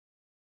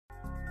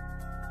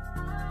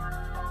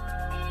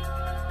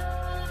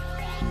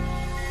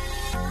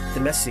The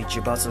message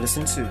you're about to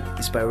listen to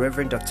is by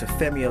Reverend Dr.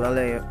 Femi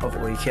Olaleye of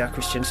Oikea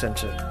Christian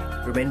Center.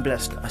 Remain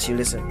blessed as you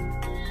listen.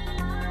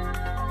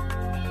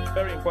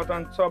 Very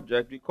important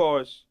subject,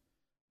 because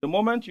the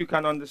moment you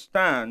can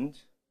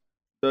understand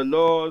the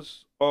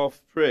laws of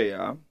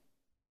prayer,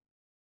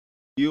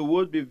 you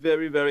would be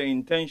very, very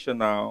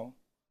intentional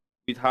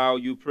with how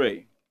you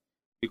pray.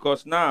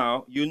 Because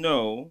now you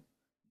know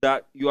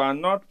that you are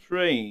not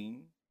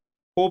praying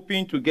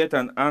hoping to get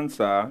an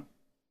answer.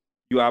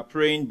 You are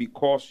praying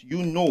because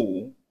you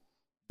know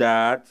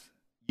that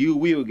you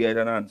will get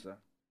an answer.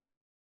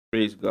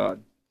 Praise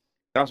God.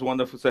 That's a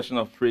wonderful session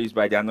of praise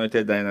by the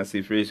Anointed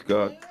Dynasty. Praise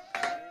God.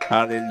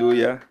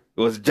 Hallelujah.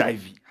 It was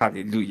jivey.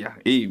 Hallelujah.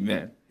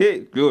 Amen. Hey,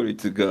 glory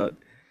to God.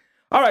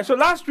 All right, so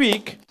last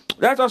week,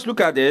 let us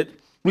look at it.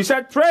 We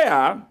said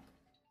prayer.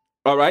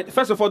 All right.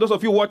 First of all, those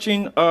of you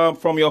watching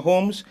from your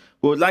homes,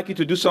 we would like you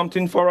to do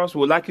something for us. We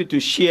would like you to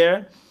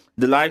share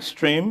the live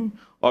stream,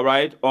 all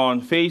right,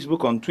 on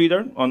Facebook, on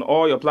Twitter, on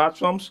all your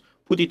platforms.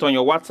 Put it on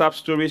your WhatsApp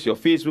stories, your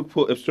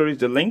Facebook stories,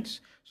 the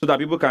links, so that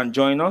people can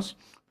join us.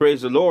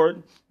 Praise the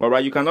Lord. All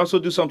right. You can also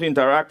do something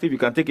interactive. You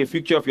can take a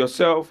picture of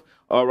yourself,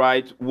 all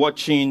right,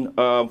 watching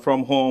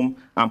from home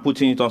and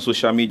putting it on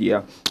social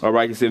media. All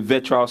right. It's a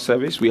virtual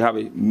service. We have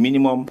a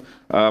minimum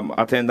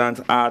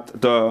attendance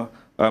at the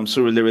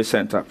Surulere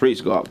Center.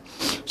 Praise God.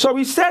 So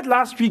we said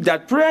last week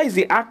that prayer is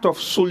the act of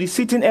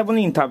soliciting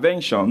heavenly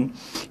intervention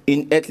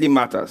in earthly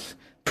matters.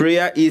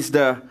 Prayer is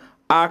the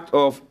act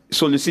of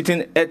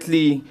soliciting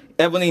heavenly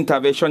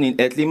intervention in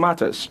earthly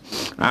matters.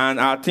 And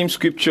our theme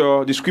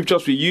scripture, the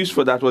scriptures we used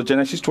for that was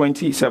Genesis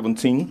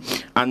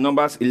 20:17 and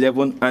Numbers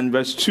 11 and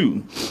verse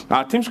 2.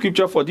 Our theme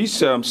scripture for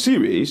this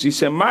series is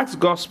St. Mark's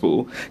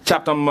Gospel,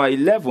 chapter number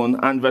 11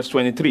 and verse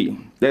 23.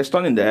 Let's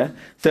turn in there.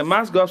 St.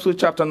 Mark's Gospel,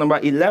 chapter number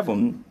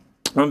 11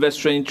 and verse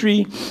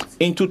 23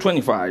 into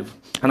 25.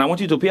 And I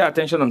want you to pay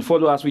attention and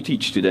follow as we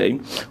teach today,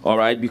 all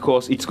right,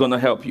 because it's going to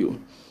help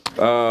you.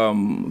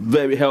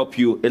 Help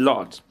you a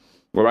lot.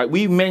 All right,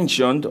 we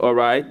mentioned, all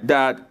right,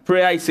 that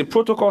prayer is a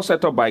protocol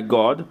set up by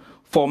God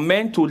for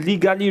men to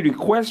legally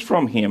request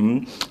from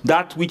him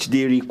that which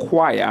they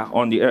require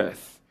on the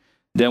earth.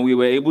 Then we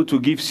were able to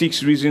give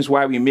 6 reasons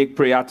why we make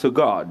prayer to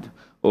God.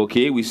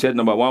 Okay, we said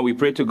number 1, we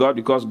pray to God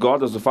because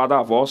God is the Father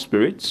of all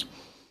spirits.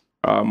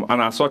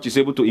 And as such is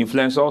able to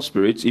influence all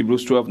spirits,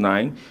 Hebrews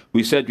 12:9.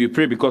 We said we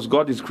pray because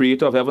God is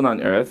creator of heaven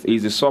and earth. He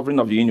is the sovereign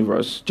of the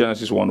universe,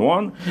 Genesis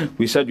 1:1.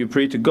 We said we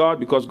pray to God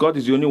because God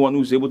is the only one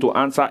who is able to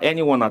answer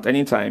anyone at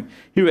any time,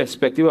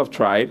 irrespective of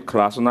tribe,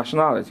 class, or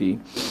nationality.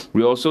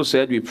 We also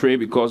said we pray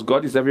because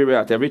God is everywhere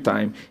at every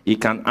time. He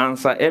can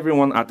answer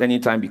everyone at any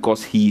time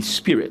because he is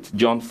spirit,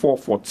 John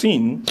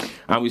 4:14.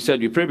 And we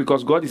said we pray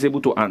because God is able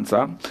to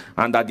answer,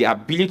 and that the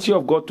ability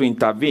of God to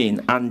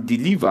intervene and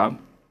deliver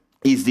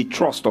is the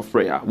trust of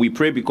prayer. We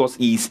pray because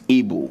he is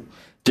able,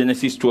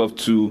 Genesis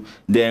 12:2.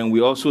 Then we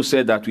also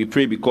said that we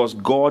pray because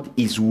God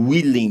is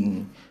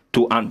willing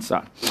to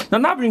answer. Now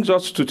that brings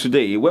us to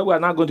today, where we are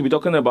now going to be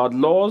talking about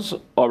laws,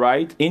 all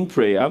right, in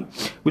prayer.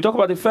 We talk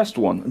about the first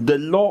one, the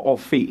law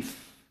of faith.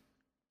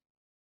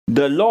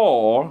 The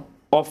law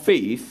of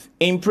faith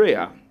in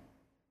prayer.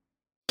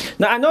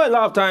 Now I know a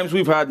lot of times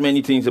we've heard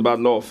many things about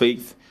law of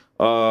faith,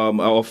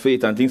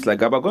 and things like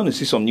that. But we're going to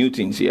see some new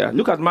things here.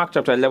 Look at Mark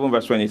chapter 11,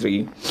 verse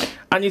 23.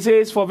 And it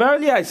says, "For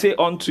verily I say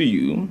unto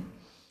you,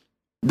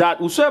 that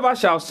whosoever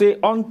shall say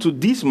unto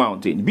this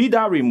mountain, be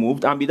thou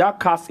removed, and be thou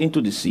cast into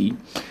the sea,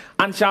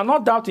 and shall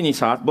not doubt in his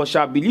heart, but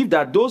shall believe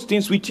that those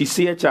things which he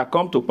saith shall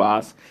come to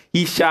pass,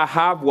 he shall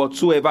have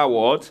whatsoever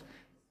what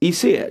he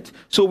said."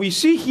 So we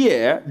see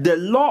here the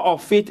law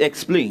of faith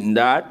explained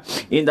that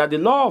the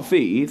law of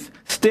faith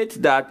states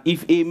that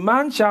if a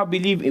man shall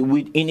believe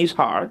in his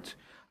heart,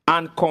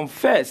 and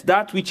confess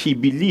that which he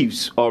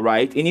believes, all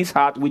right, in his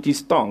heart with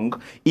his tongue,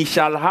 he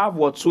shall have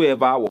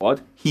whatsoever what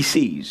he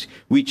says.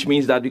 Which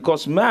means that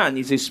because man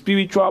is a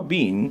spiritual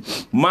being,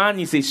 man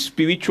is a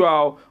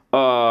spiritual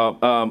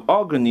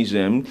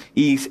organism,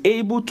 is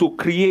able to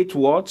create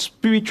what?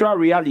 Spiritual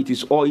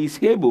realities, or is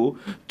able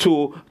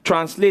to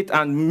translate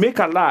and make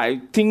alive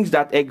things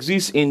that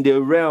exist in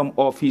the realm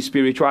of his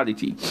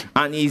spirituality.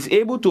 And he is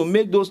able to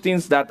make those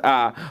things that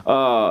are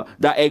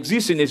that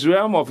exist in his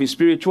realm of his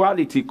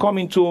spirituality come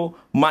into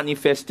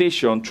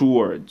manifestation through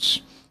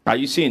words. Are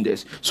you seeing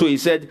this? So he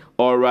said,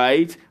 all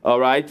right,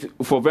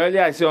 for verily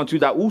I say unto you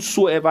that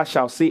whosoever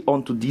shall say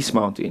unto this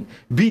mountain,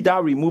 be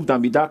thou removed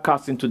and be thou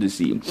cast into the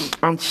sea,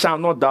 and shall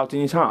not doubt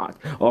in his heart,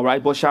 all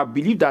right, but shall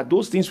believe that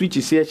those things which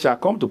he said shall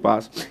come to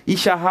pass, he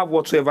shall have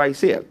whatsoever he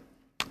said.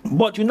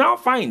 But you now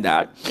find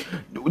that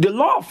the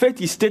law of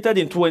faith is stated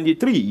in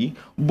 23,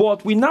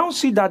 but we now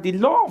see that the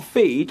law of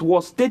faith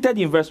was stated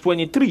in verse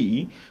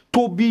 23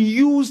 to be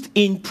used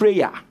in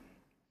prayer.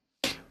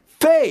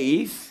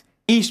 Faith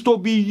is to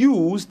be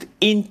used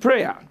in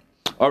prayer.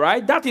 All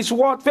right, that is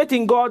what faith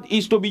in God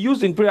is to be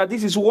used in prayer.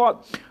 This is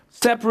what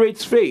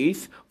separates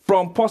faith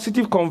from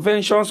positive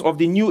conventions of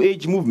the New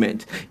Age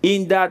movement,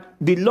 in that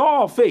the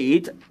law of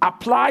faith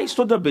applies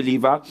to the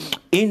believer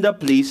in the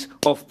place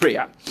of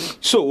prayer.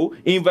 So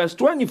in verse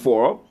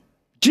 24,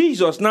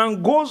 Jesus now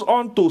goes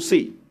on to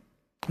say,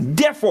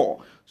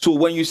 therefore. So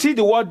when you see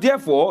the word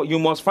therefore, you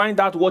must find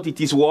out what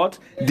it is what?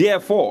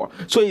 Therefore.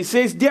 So he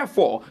says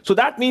therefore. So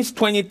that means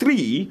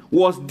 23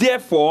 was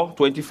therefore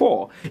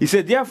 24. He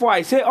said, therefore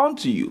I say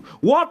unto you,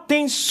 what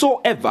things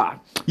soever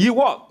ye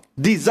what?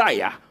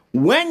 Desire.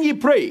 When ye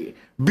pray,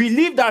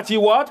 believe that ye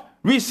what?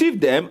 Receive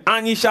them,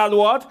 and ye shall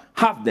what?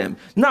 Have them.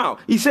 Now,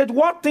 he said,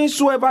 what things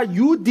soever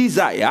you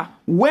desire,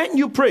 when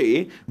you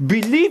pray,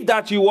 believe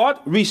that you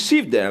what?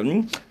 Receive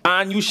them,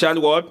 and you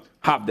shall what?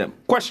 Have them.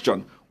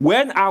 Question.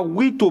 When are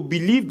we to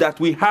believe that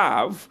we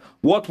have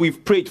what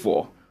we've prayed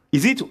for?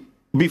 Is it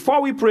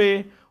before we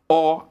pray,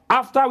 or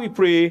after we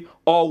pray,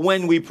 or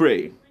when we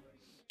pray?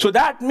 So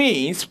that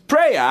means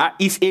prayer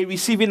is a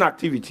receiving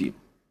activity.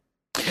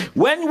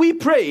 When we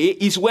pray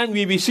is when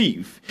we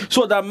receive.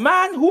 So the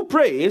man who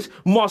prays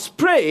must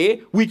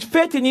pray with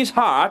faith in his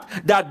heart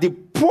that the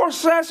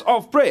process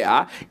of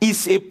prayer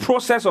is a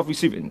process of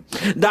receiving.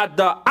 That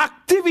the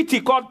activity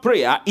called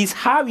prayer is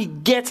how he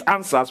gets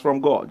answers from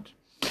God.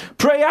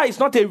 Prayer is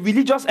not a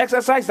religious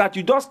exercise that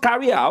you just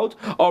carry out,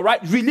 all right,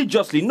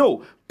 religiously.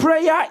 No.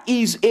 Prayer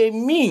is a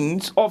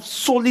means of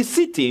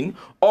soliciting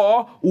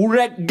or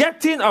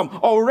getting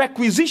or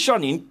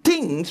requisitioning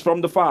things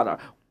from the Father.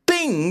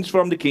 Things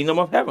from the kingdom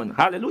of heaven.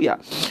 Hallelujah.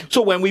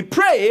 So when we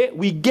pray,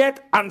 we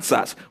get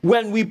answers.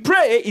 When we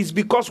pray, it's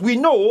because we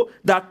know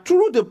that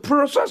through the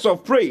process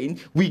of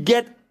praying, we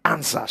get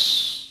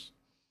answers.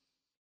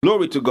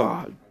 Glory to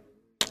God.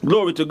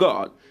 Glory to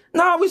God.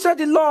 Now we said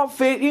the law of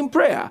faith in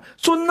prayer.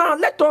 So now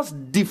let us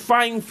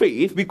define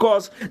faith,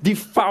 because the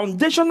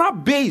foundational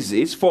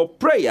basis for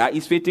prayer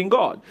is faith in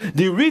God.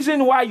 The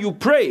reason why you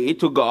pray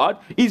to God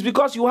is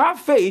because you have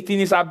faith in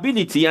his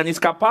ability and his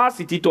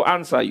capacity to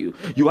answer you.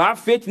 You have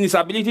faith in his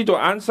ability to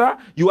answer,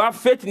 you have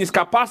faith in his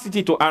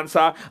capacity to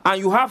answer, and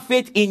you have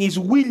faith in his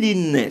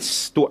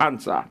willingness to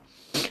answer.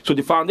 So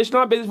the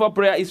foundational basis for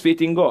prayer is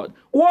faith in God.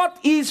 What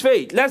is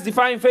faith? Let's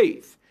define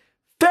faith.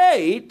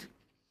 Faith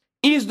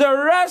is the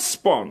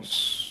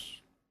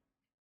response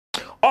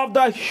of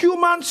the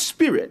human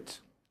spirit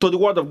to the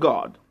word of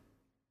God.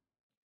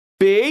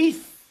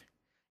 Faith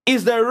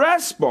is the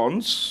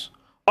response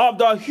of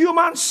the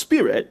human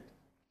spirit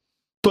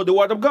to the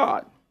word of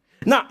God.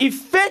 Now, if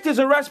faith is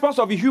a response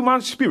of the human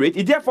spirit,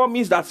 it therefore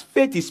means that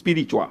faith is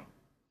spiritual.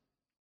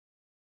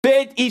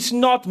 Faith is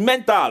not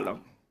mental.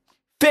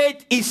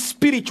 Faith is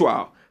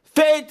spiritual.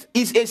 Faith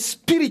is a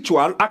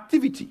spiritual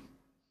activity.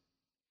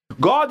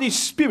 God is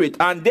spirit,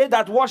 and they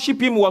that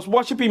worship him was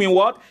worship him in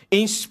what?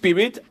 In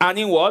spirit and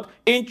in what?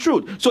 In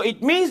truth. So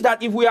it means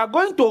that if we are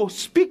going to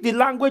speak the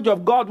language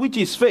of God, which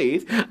is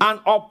faith, and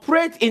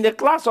operate in the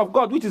class of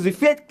God, which is the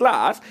faith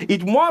class,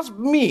 it must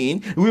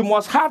mean we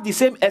must have the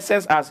same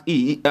essence as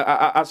he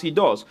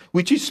does,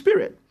 which is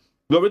spirit.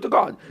 Glory to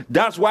God.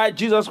 That's why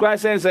Jesus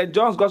Christ says in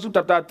John's Gospel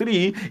chapter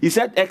 3, he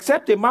said,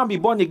 except a man be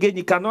born again,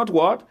 he cannot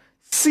what?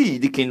 See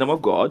the kingdom of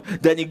God.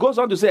 Then he goes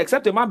on to say,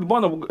 except a man be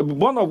born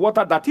of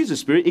water, that is the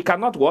spirit, he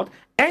cannot what?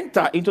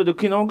 Enter into the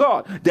kingdom of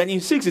God. Then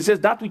in 6 he says,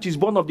 that which is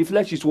born of the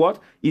flesh is what?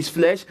 Is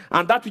flesh.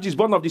 And that which is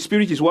born of the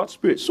spirit is what?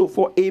 Spirit. So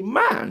for a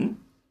man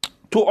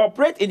to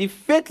operate in the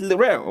faith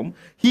realm,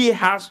 he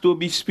has to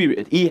be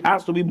spirit. He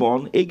has to be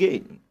born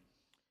again.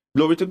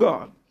 Glory to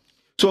God.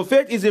 So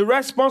faith is a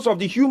response of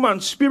the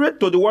human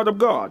spirit to the word of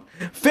God.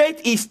 Faith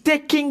is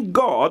taking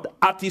God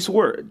at his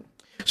word.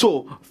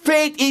 So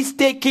faith is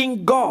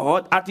taking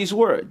God at his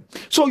word.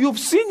 So you've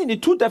seen in the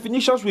two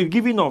definitions we've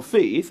given of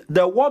faith,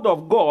 the word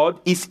of God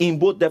is in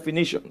both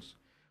definitions.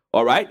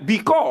 All right?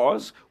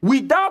 Because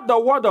without the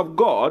word of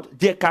God,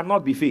 there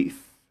cannot be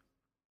faith.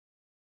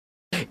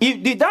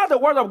 If without the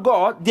word of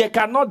God, there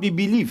cannot be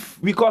belief.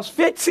 Because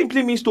faith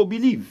simply means to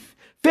believe.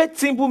 Faith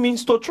simply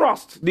means to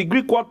trust. The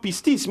Greek word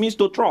pistis means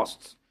to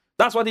trust.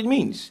 That's what it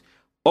means.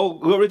 Oh,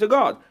 glory to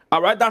God.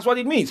 All right, that's what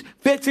it means.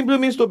 Faith simply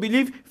means to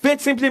believe.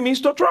 Faith simply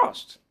means to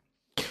trust.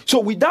 So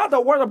without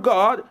the word of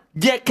God,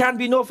 there can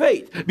be no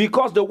faith,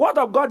 because the word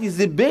of God is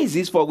the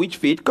basis for which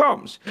faith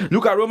comes.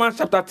 Look at Romans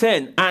chapter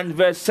 10 and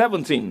verse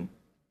 17.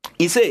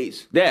 It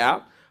says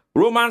there,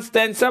 Romans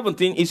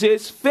 10:17, it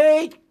says,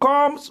 faith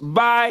comes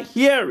by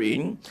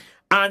hearing,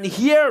 and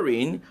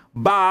hearing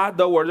by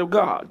the word of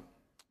God.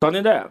 Turn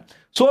it there.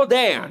 So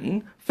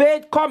then,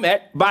 faith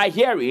cometh by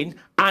hearing,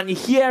 and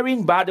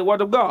hearing by the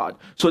word of God.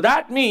 So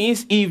that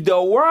means if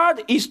the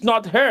word is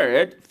not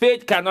heard,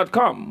 faith cannot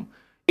come.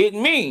 It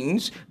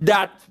means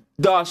that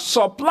the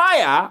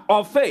supplier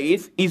of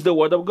faith is the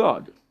word of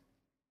God.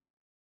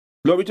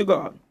 Glory to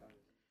God.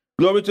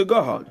 Glory to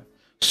God.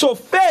 So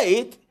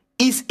faith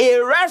is a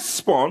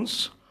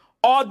response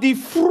or the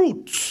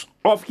fruit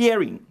of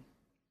hearing.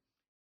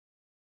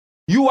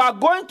 You are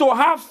going to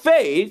have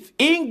faith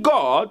in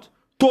God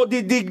to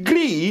the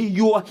degree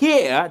you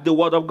hear the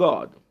word of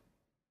God.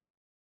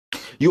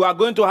 You are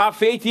going to have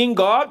faith in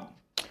God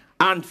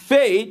and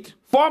faith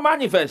for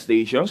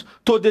manifestations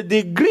to the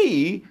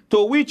degree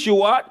to which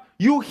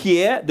you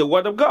hear the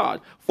word of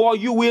God. For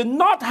you will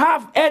not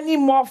have any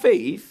more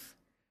faith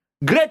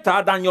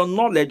greater than your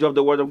knowledge of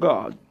the word of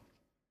God.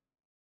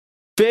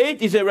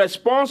 Faith is a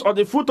response of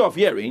the fruit of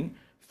hearing.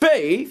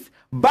 faith,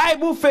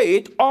 Bible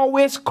faith,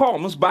 always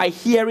comes by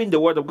hearing the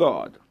word of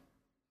God.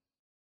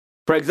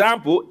 For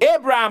example,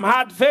 Abraham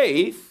had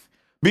faith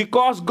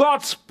because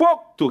God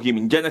spoke to him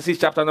in Genesis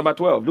chapter number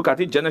 12. Look at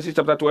it, Genesis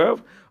chapter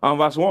 12 and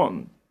verse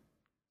 1.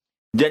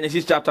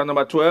 Genesis chapter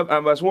number 12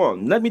 and verse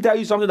 1. Let me tell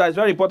you something that is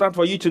very important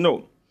for you to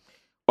know.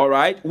 All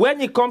right? When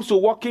it comes to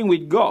walking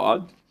with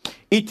God,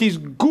 it is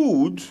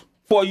good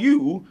for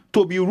you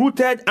to be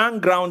rooted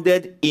and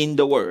grounded in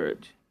the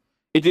word.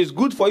 It is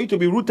good for you to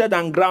be rooted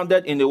and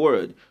grounded in the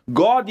word.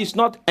 God is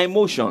not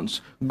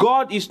emotions.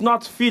 God is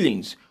not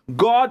feelings.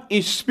 God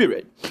is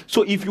spirit.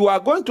 So if you are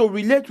going to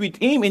relate with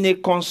him in a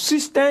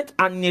consistent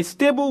and in a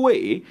stable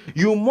way,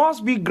 you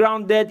must be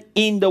grounded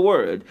in the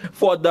word.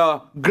 For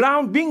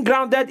being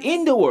grounded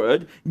in the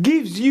word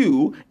gives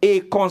you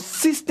a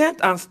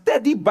consistent and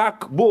steady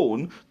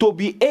backbone to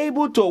be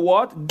able to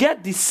what?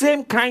 Get the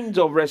same kinds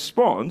of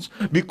response,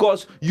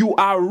 because you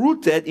are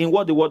rooted in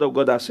what the word of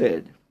God has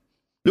said.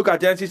 Look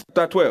at Genesis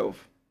chapter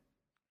 12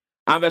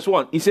 and verse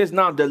 1. It says,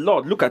 now the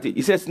Lord, look at it.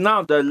 It says,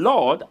 now the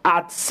Lord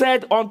had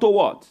said unto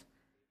what?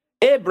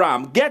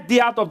 Abraham, get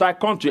thee out of thy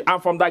country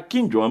and from thy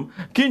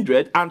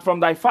kindred and from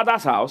thy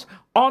father's house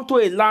unto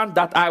a land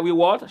that I will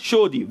what?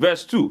 Show thee.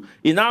 Verse 2.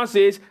 It now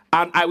says,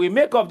 and I will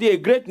make of thee a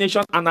great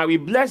nation, and I will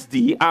bless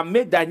thee and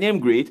make thy name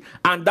great,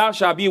 and thou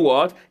shalt be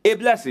what? A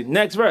blessing.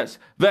 Next verse.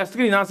 Verse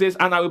 3 now says,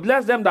 and I will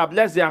bless them that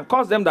bless thee and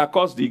curse them that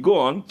curse thee. Go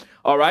on.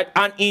 All right.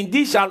 And in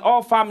thee shall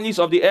all families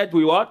of the earth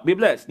be what? Be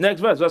blessed.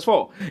 Next verse. Verse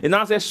 4. It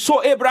now says,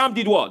 so Abraham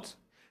did what?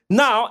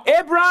 Now,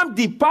 Abraham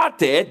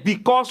departed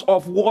because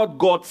of what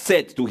God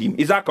said to him.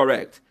 Is that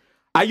correct?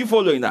 Are you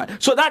following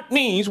that? So that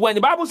means when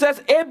the Bible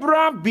says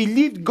Abraham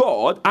believed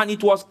God and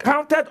it was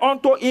counted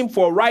unto him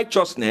for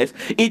righteousness,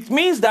 it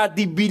means that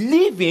the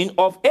believing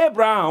of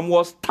Abraham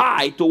was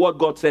tied to what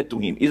God said to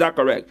him. Is that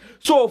correct?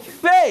 So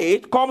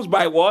faith comes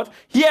by what?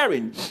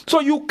 Hearing. So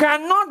you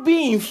cannot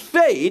be in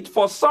faith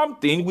for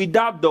something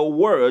without the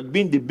word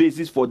being the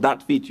basis for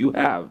that faith you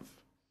have.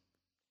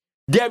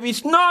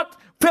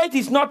 Faith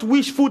is not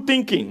wishful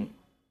thinking.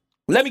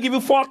 Let me give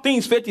you 4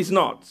 things faith is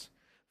not.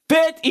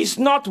 Faith is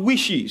not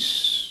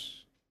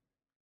wishes.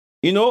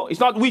 You know, it's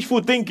not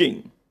wishful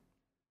thinking.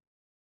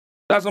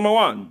 That's number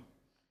 1.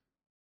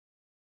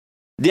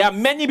 There are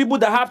many people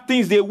that have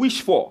things they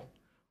wish for.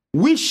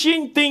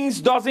 Wishing things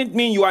doesn't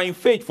mean you are in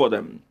faith for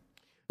them.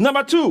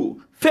 Number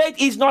 2, faith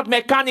is not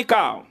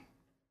mechanical.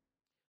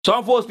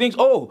 Some folks think,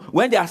 oh,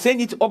 when they are saying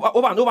it over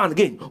and over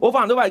again,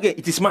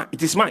 it is mine,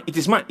 it is mine, it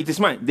is mine, it is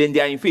mine, then they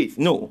are in faith.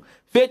 No,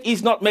 faith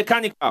is not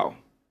mechanical.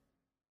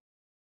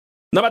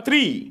 Number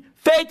 3,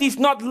 faith is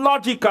not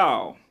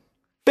logical.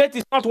 Faith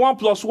is not 1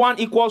 + 1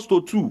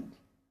 = 2.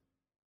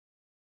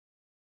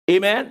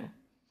 Amen?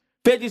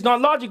 Faith is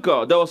not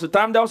logical. There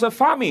was a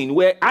famine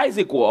where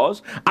Isaac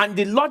was, and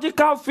the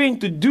logical thing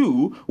to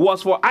do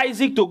was for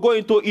Isaac to go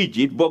into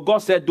Egypt, but God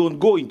said, don't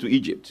go into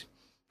Egypt.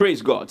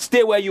 Praise God.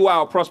 Stay where you are,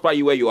 or prosper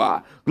you where you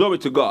are. Glory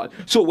to God.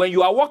 So when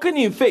you are walking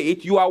in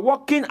faith, you are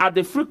walking at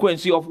the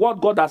frequency of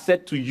what God has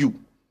said to you.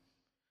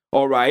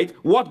 All right?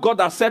 What God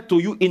has said to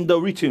you in the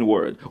written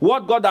word.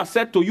 What God has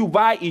said to you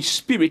by his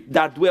spirit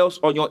that dwells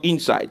on your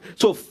inside.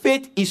 So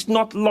faith is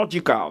not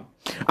logical.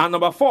 And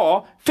number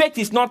 4, faith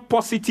is not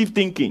positive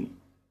thinking.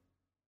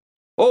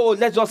 Oh,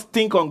 let's just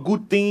think on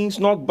good things,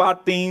 not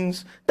bad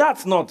things.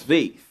 That's not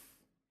faith.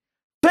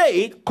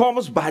 Faith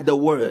comes by the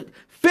word.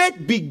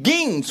 Faith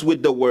begins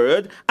with the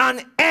word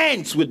and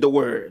ends with the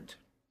word.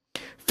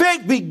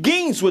 Faith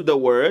begins with the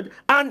word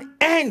and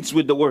ends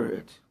with the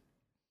word.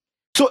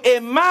 So a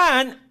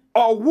man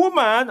or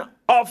woman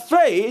of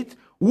faith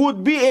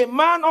would be a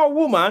man or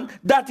woman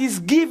that is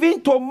given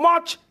to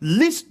much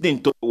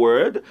listening to the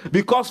word,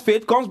 because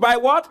faith comes by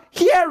what?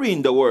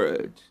 Hearing the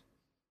word.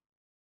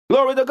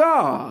 Glory to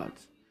God.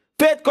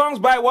 Faith comes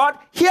by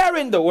what?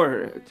 Hearing the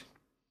word.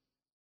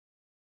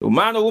 A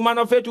man or woman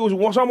of faith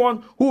is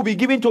someone who will be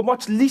given to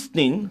much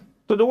listening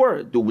to the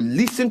word. They will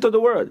listen to the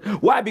word.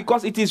 Why?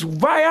 Because it is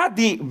via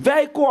the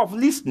vehicle of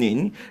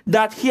listening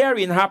that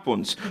hearing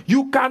happens.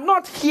 You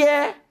cannot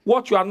hear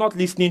what you are not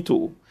listening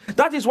to.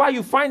 That is why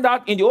you find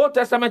out in the Old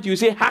Testament you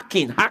say,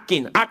 hearken,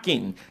 hearken,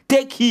 hearken.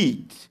 Take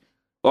heed.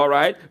 All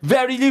right?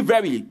 Verily,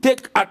 verily.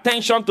 Take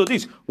attention to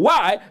this.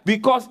 Why?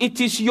 Because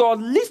it is your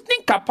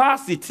listening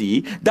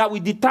capacity that will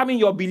determine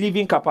your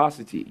believing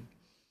capacity.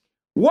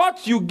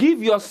 What you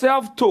give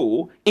yourself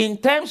to in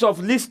terms of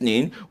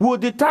listening will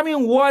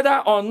determine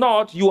whether or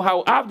not you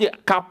have the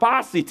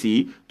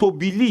capacity to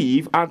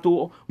believe and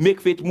to make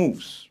faith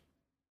moves.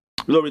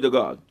 Glory to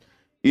God.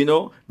 You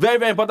know, very,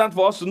 very important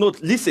for us to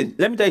note. Listen,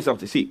 let me tell you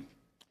something. See,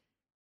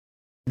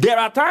 there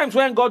are times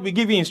when God will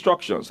give you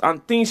instructions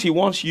and things he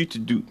wants you to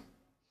do.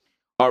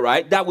 All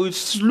right, that will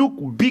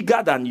look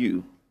bigger than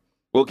you.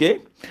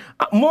 Okay?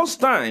 Most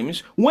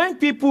times, when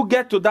people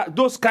get to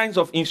those kinds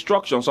of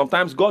instructions,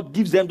 sometimes God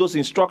gives them those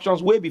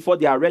instructions way before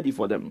they are ready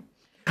for them.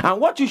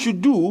 And what you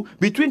should do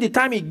between the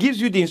time he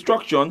gives you the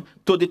instruction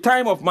to the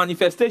time of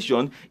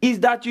manifestation is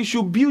that you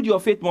should build your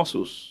faith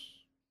muscles.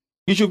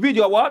 You should build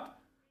your what?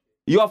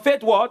 Your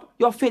faith what?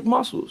 Your faith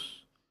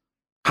muscles.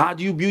 How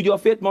do you build your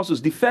faith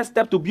muscles? The first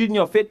step to building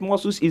your faith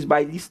muscles is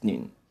by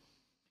listening.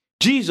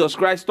 Jesus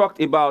Christ talked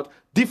about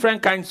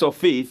different kinds of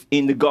faith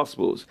in the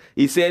Gospels.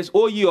 He says,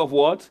 "O ye of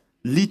what?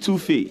 Little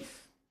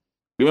faith."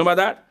 Remember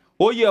that?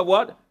 "O ye of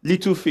what?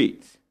 Little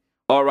faith."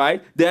 All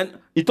right. Then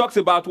he talks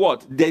about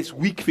what? There's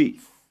weak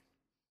faith.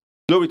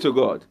 Glory to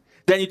God.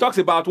 Then he talks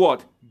about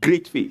what?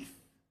 Great faith.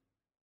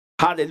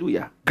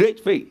 Hallelujah. Great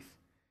faith.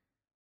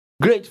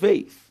 Great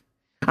faith.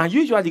 And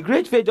usually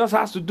great faith just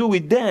has to do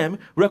with them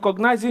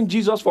recognizing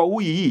Jesus for who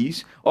he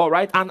is, all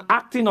right, and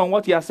acting on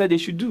what he has said they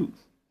should do.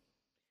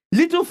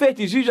 Little faith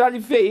is usually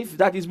faith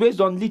that is based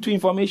on little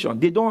information.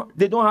 They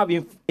don't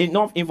have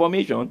enough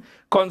information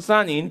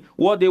concerning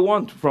what they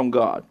want from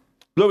God.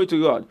 Glory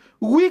to God.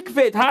 Weak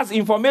faith has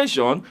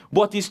information,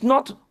 but is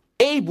not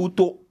able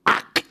to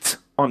act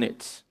on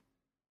it.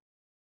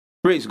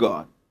 Praise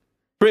God.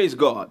 Praise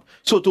God.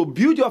 So to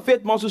build your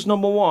faith muscles,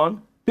 number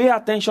one, pay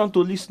attention to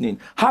listening.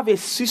 Have a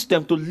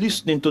system to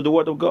listening to the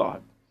word of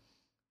God.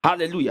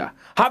 Hallelujah.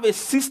 Have a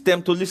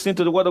system to listening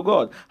to the word of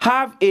God.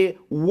 Have a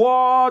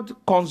word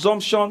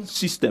consumption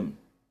system.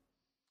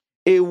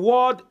 A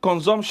word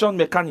consumption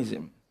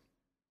mechanism.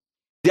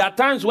 There are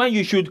times when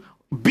you should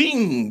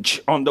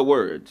binge on the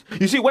word.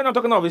 You see, when I'm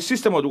talking of a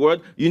system of the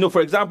word,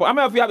 for example, how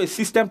many of you have a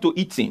system to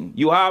eating?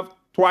 You have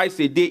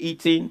twice a day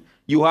eating.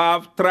 You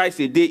have thrice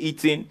a day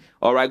eating.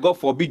 All right, God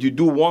forbid you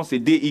do once a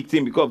day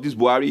eating because of this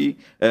Buhari,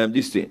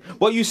 this thing.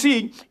 But you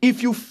see,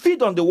 if you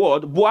feed on the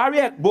word,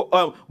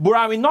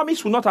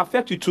 Buharinomics will not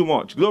affect you too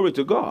much. Glory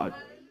to God.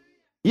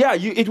 Yeah,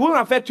 it won't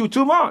affect you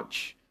too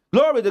much.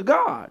 Glory to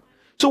God.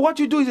 So what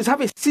you do is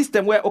have a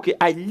system where, okay,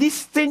 I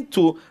listen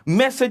to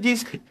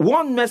messages,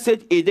 one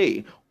message a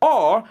day,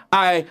 or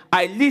I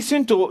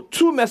listen to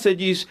 2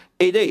 messages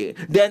a day.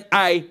 Then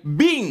I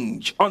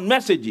binge on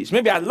messages.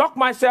 Maybe I lock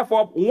myself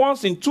up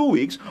once in 2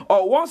 weeks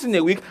or once in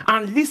a week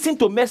and listen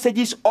to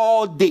messages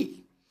all day.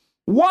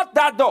 What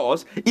that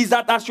does is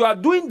that as you are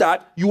doing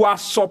that, you are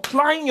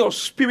supplying your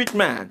spirit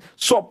man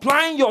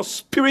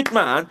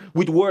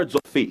with words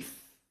of faith.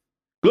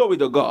 Glory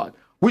to God.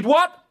 With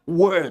what?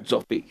 Words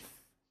of faith.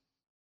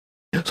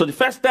 So the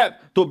first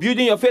step to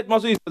building your faith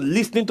muscles is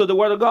listening to the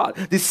word of God.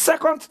 The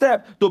second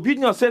step to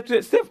building your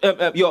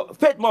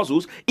faith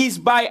muscles is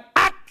by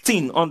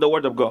acting on the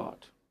word of God.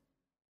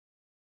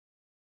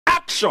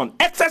 Action,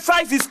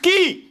 exercise is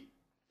key.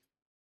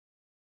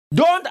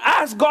 Don't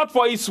ask God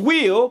for his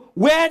will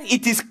when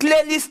it is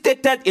clearly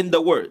stated in the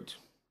word.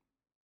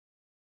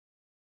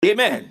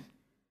 Amen.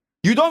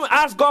 You don't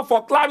ask God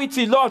for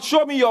clarity. Lord,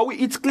 show me your way.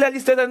 It's clearly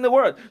stated in the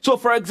word. So,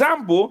 for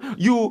example,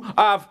 you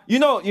have,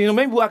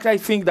 maybe we actually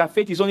think that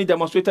faith is only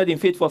demonstrated in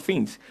faith for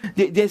things.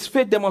 There's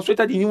faith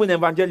demonstrated in human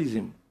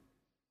evangelism.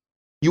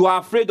 You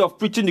are afraid of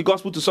preaching the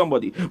gospel to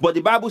somebody, but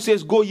the Bible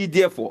says, go ye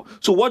therefore.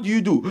 So what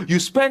do? You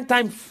spend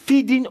time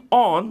feeding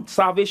on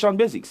salvation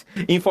basics,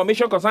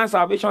 information concerning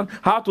salvation,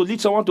 how to lead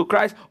someone to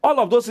Christ, all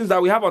of those things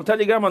that we have on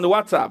Telegram and the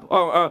WhatsApp,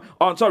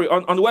 on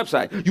the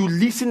website. You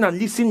listen and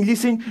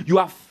listen. You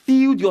have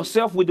filled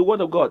yourself with the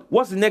word of God.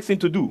 What's the next thing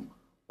to do?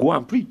 Go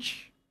and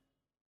preach.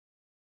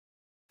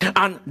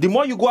 And the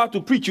more you go out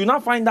to preach, you now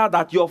find out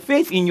that your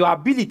faith in your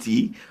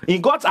ability, in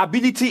God's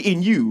ability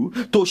in you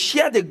to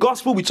share the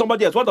gospel with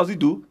somebody else, what does it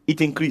do? It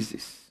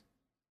increases.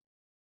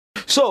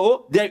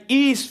 So there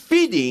is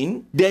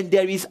feeding, then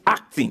there is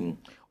acting.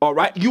 All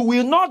right? You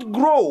will not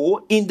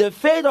grow in the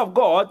faith of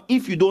God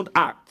if you don't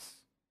act.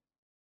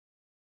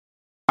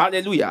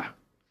 Hallelujah.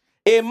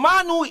 A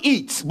man who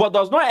eats but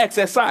does not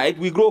exercise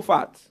will grow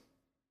fat.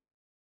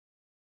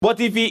 But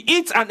if he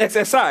eats and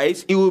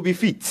exercises, he will be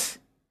fit.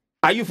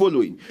 Are you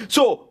following?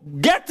 So,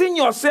 getting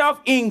yourself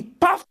in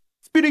perfect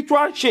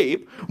spiritual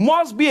shape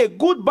must be a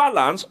good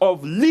balance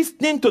of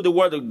listening to the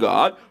word of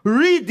God,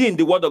 reading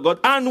the word of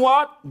God, and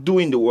what?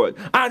 Doing the word.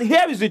 And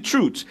here is the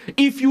truth.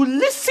 If you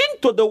listen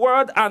to the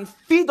word and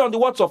feed on the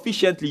word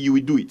sufficiently, you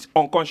will do it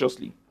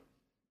unconsciously.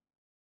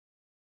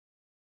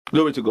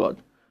 Glory to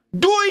God.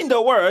 Doing the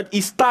word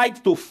is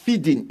tied to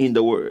feeding in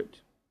the word.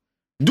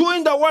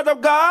 Doing the word of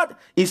God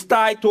is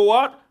tied to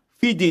what?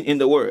 Feeding in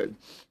the word.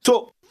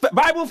 So,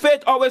 Bible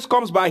faith always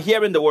comes by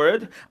hearing the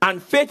word,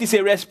 and faith is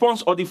a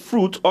response or the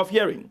fruit of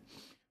hearing.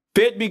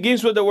 Faith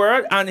begins with the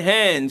word and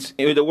ends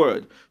with the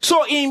word.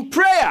 So in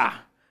prayer,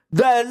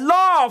 the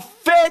law of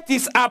faith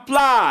is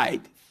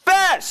applied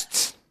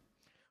first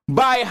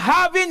by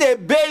having a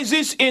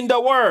basis in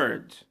the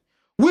word,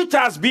 which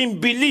has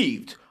been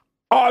believed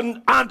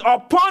on and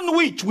upon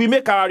which we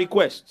make our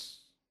requests.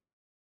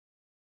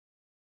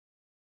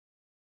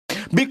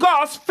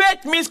 Because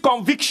faith means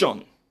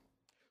conviction.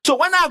 So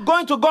when I'm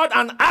going to God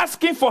and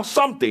asking for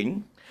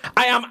something,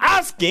 I am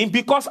asking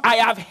because I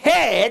have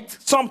heard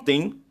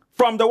something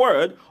from the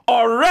word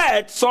or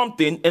read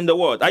something in the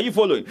word. Are you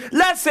following?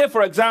 Let's say,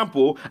 for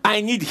example, I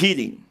need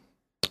healing.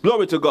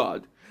 Glory to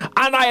God.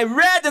 And I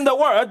read in the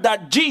word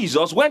that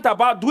Jesus went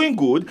about doing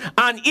good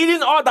and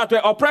healing all that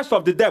were oppressed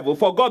of the devil,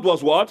 for God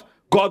was what?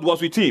 God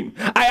was with him.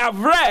 I have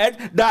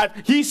read that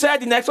he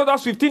said in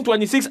Exodus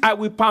 15:26, I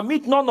will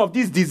permit none of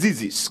these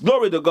diseases,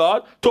 glory to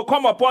God, to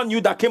come upon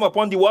you that came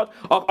upon the what?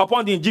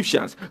 Upon the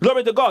Egyptians.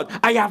 Glory to God.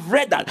 I have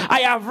read that.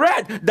 I have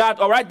read that,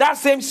 all right, that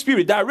same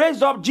spirit that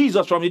raised up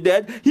Jesus from the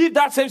dead, if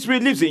that same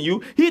spirit lives in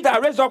you, he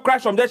that raised up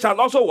Christ from the dead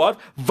shall also what?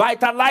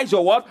 Vitalize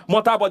your what?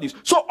 Mortal bodies.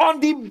 So on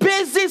the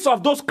basis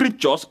of those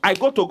scriptures, I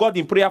go to God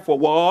in prayer for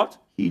what?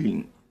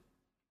 Healing.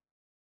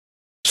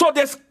 So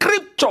the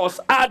scriptures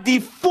are the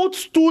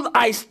footstool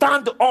I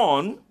stand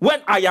on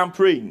when I am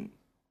praying.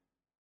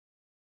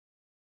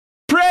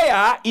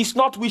 Prayer is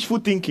not wishful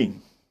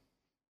thinking.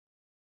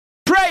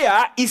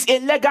 Prayer is a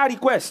legal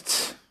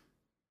request.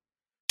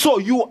 So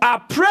you are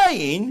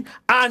praying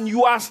and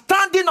you are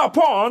standing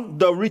upon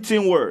the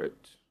written word,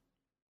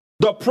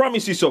 the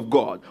promises of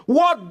God.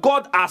 What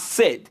God has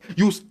said,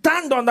 you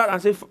stand on that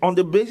and say, on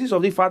the basis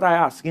of the Father I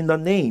ask in the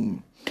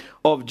name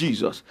of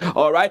Jesus.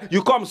 All right,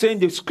 you come saying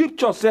the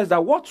scripture says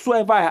that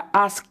whatsoever I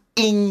ask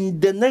in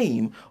the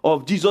name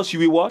of Jesus, you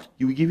will what?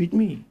 You will give it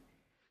me.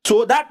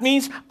 So that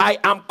means I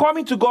am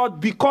coming to God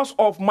because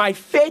of my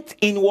faith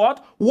in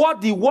what?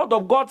 What the word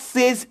of God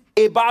says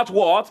about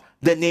what?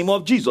 The name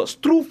of Jesus.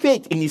 Through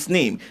faith in his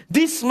name,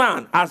 this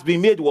man has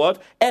been made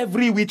what?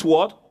 Every whit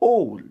what?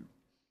 Whole.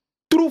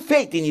 Through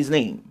faith in his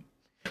name.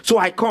 So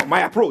I come,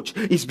 my approach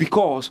is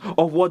because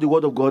of what the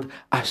word of God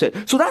has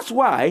said. So that's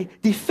why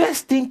the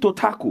first thing to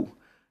tackle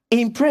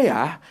in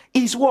prayer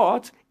is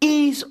what?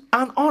 Is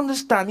an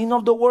understanding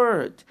of the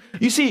word.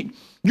 You see,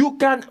 you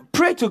can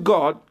pray to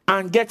God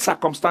and get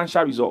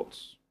circumstantial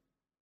results.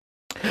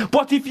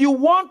 But if you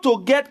want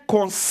to get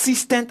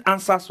consistent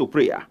answers to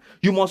prayer,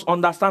 you must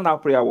understand how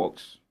prayer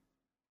works.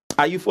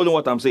 Are you following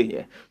what I'm saying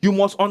here? You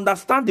must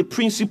understand the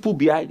principle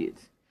behind it.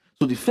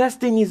 So the first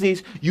thing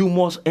is you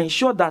must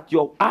ensure that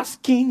you're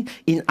asking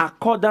in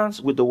accordance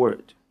with the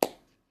word.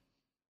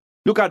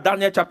 Look at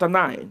Daniel chapter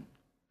 9.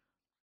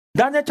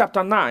 Daniel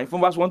chapter 9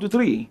 from verse 1 to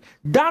 3.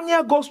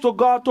 Daniel goes to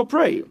God to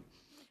pray.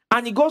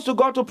 And he goes to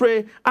God to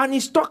pray and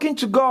he's talking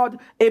to God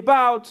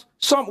about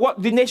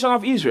the nation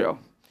of Israel.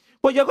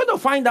 But you're going to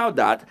find out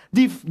that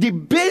the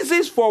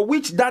basis for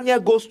which Daniel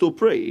goes to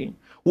pray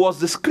was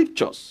the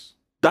scriptures.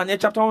 Daniel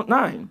chapter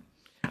 9.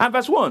 And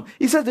verse 1,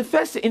 it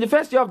says, in the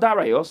first year of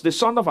Darius, the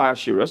son of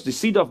Ahasuerus, the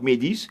seed of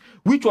Medes,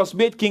 which was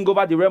made king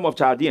over the realm of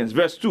Chaldeans.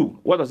 Verse 2,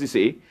 what does it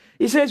say?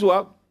 It says,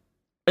 well,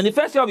 in the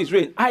first year of his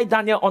reign, I,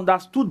 Daniel,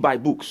 understood by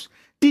books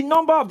the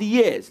number of the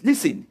years.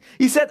 Listen,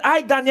 he said,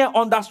 I, Daniel,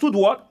 understood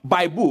what?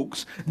 By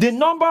books. The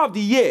number of the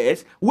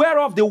years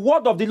whereof the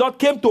word of the Lord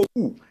came to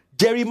who?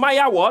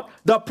 Jeremiah what?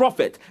 The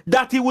prophet.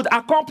 That he would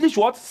accomplish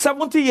what?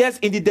 70 years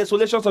in the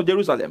desolations of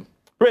Jerusalem.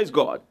 Praise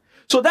God.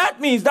 So that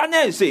means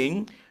Daniel is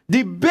saying,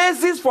 the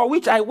basis for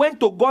which I went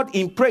to God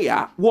in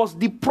prayer was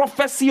the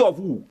prophecy of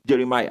who?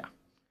 Jeremiah.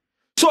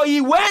 So he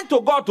went to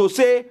God to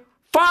say,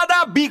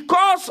 Father,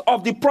 because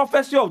of the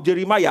prophecy of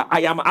Jeremiah,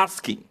 I am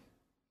asking.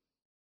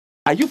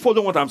 Are you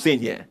following what I'm saying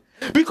here?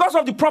 Because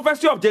of the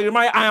prophecy of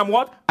Jeremiah, I am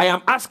what? I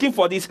am asking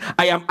for this.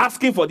 I am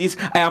asking for this.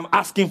 I am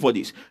asking for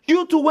this.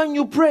 You too, when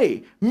you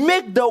pray,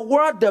 make the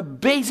word the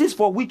basis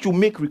for which you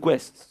make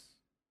requests.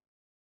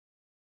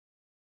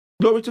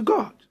 Glory to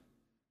God.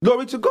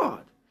 Glory to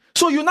God.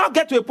 So you now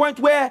get to a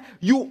point where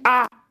you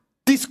are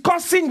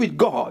discussing with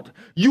God,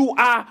 you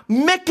are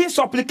making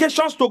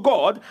supplications to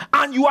God,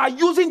 and you are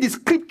using the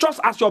scriptures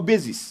as your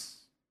basis.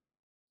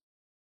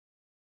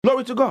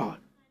 Glory to God.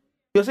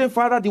 You're saying,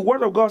 Father, the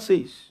word of God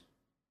says.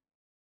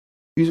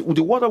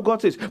 The word of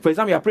God says, for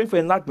example, you are praying for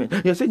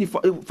enlargement. You're saying,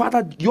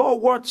 Father, your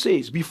word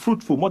says, be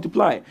fruitful,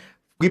 multiply,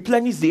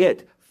 replenish the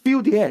earth,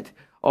 fill the earth.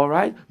 All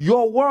right,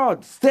 your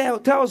word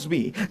tells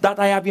me that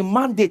I have been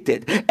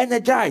mandated,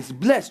 energized,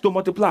 blessed to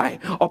multiply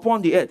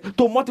upon the earth,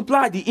 to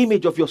multiply the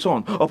image of your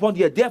son upon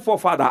the earth. Therefore,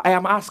 Father, I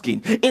am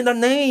asking in the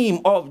name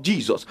of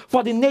Jesus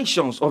for the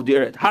nations of the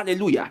earth.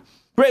 Hallelujah.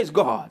 Praise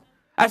God.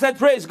 I said,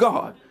 praise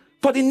God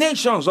for the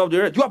nations of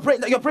the earth. You're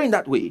praying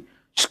that way.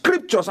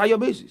 Scriptures are your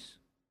basis.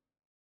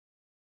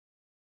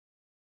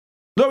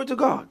 Glory to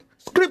God.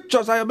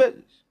 Scriptures are your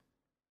basis.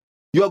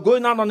 You are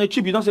going out on a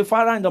trip, you don't say,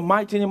 Father, in the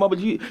mighty name of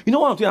Jesus. You know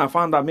one thing I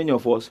found that many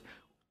of us,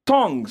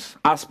 tongues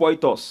has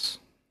spoiled us.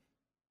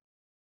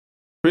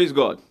 Praise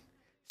God.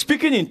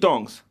 Speaking in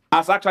tongues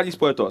has actually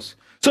spoiled us.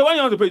 So when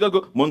you want to pray, you just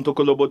go,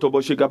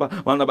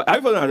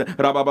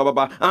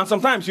 and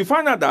sometimes you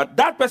find out that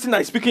that person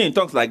that is speaking in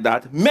tongues like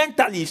that,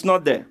 mentally is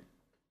not there.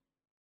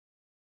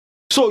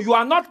 So you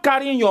are not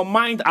carrying your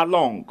mind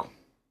along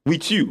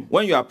with you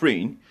when you are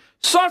praying,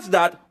 such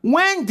that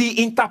when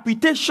the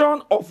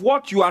interpretation of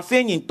what you are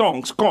saying in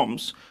tongues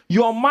comes,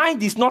 your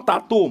mind is not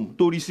at home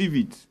to receive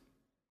it.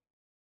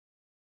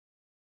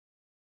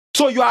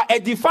 So you are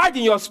edified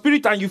in your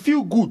spirit and you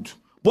feel good,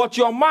 but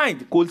your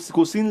mind,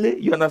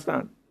 you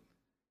understand?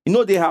 You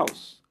know the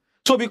house.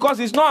 So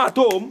because it's not at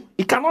home,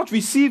 it cannot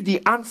receive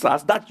the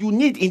answers that you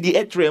need in the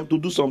earth realm to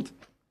do something.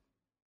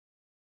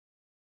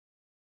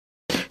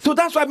 So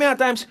that's why many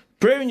times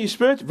praying in the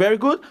spirit, very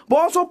good, but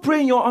also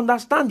praying your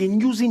understanding,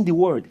 using the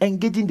word,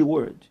 engaging the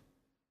word.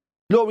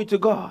 Glory to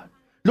God.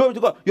 Glory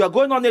to God. You are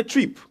going on a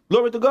trip.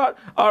 Glory to God.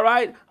 All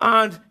right.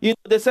 And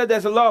they said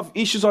there's a lot of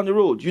issues on the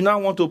road. You now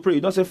want to pray.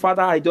 You don't say,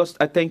 Father, I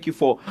thank you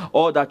for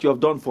all that you have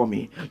done for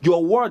me.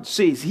 Your word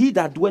says, he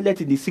that dwelleth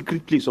in the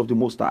secret place of the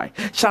Most High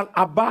shall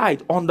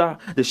abide under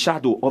the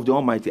shadow of the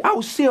Almighty. I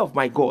will say of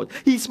my God,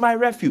 he is my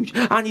refuge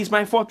and he is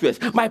my fortress,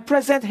 my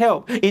present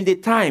help in the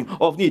time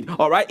of need.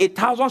 All right.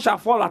 1,000 shall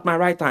fall at my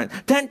right hand,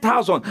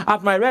 10,000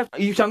 at my left.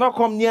 You shall not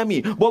come near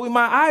me. But with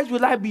my eyes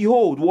will I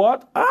behold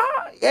what?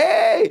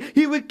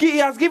 He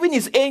has given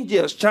his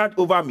angels charge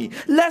over me,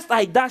 lest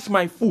I dash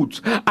my foot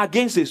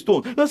against a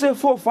stone. You say,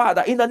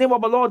 Father, in the name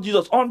of the Lord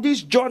Jesus, on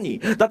this journey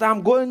that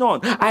I'm going on,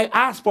 I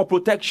ask for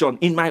protection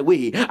in my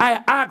way.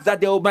 I ask that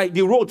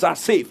the roads are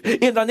safe.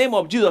 In the name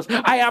of Jesus,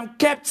 I am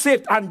kept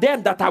safe, and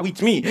them that are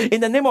with me.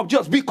 In the name of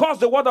Jesus, because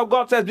the word of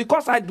God says,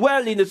 because I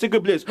dwell in the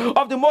secret place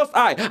of the Most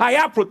High, I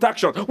have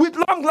protection. With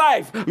long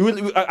life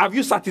have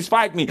you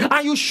satisfied me,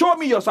 and you show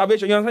me your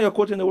salvation. You understand? You're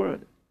quoting the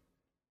word.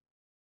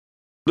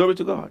 Glory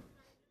to God.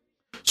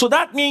 So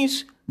that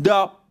means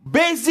the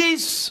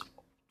basis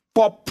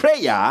for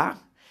prayer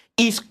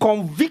is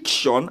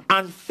conviction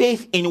and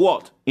faith in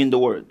what? In the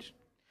word.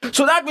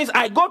 So that means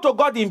I go to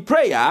God in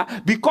prayer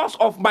because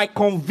of my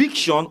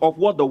conviction of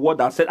what the word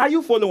has said. Are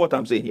you following what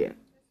I'm saying here?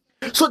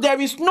 So there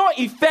is no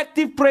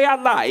effective prayer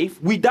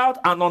life without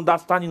an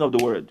understanding of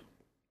the word.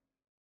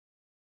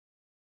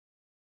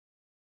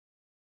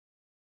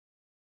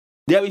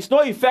 There is no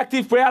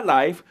effective prayer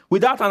life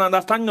without an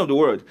understanding of the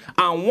word.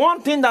 And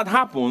one thing that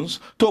happens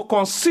to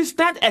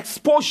consistent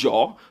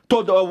exposure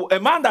to a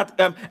man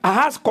that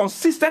has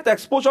consistent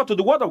exposure to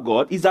the word of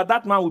God is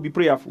that man will be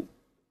prayerful.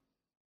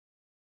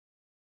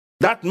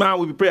 That man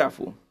will be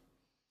prayerful.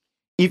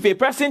 If a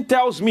person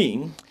tells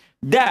me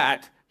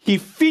that he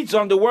feeds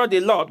on the word a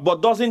lot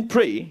but doesn't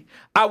pray,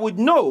 I would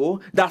know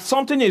that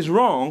something is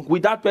wrong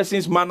with that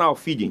person's manner of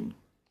feeding.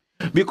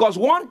 Because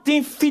one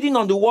thing feeding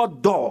on the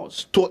word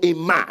does to a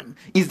man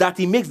is that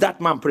he makes that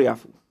man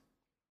prayerful.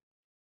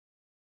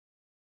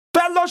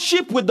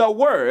 Fellowship with the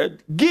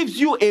word gives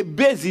you a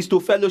basis to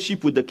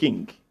fellowship with the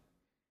king.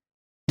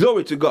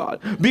 Glory to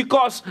God.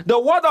 Because the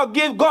word of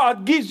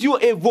God gives you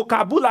a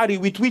vocabulary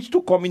with which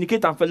to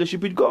communicate and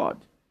fellowship with God.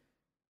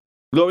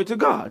 Glory to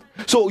God.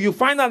 So you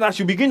find out as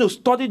you begin to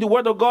study the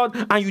word of God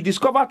and you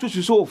discover truth,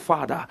 you say, oh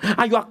Father,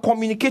 and you are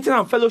communicating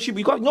and fellowship,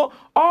 because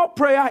all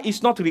prayer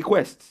is not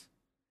requests.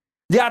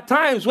 There are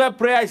times where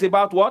prayer is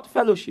about what?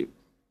 Fellowship.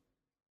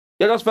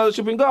 You're just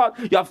fellowshipping God.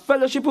 You are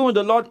fellowshipping with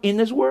the Lord in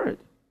his word.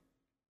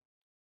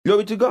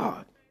 Glory to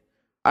God.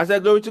 I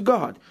said glory to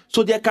God.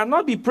 So there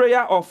cannot be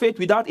prayer or faith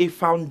without a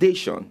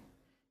foundation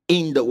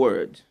in the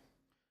word.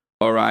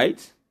 All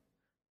right?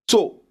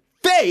 So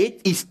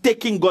faith is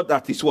taking God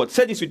at his word.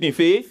 Say this with me.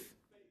 Faith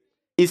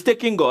is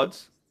taking God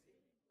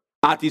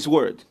at his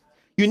word.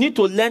 You need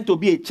to learn to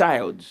be a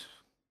child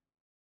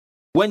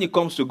when it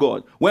comes to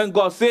God. When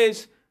God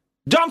says,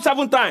 jump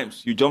 7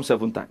 times, you jump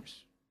 7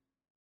 times.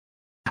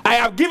 I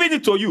have given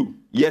it to you.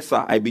 Yes,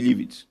 sir, I believe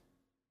it.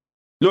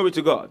 Glory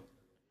to God.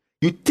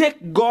 You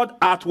take God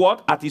at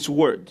what? At his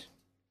word.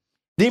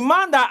 The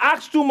man that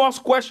asks too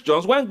much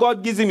questions, when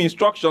God gives him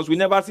instructions, we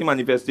never see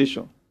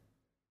manifestation.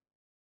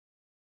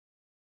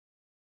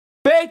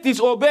 Faith is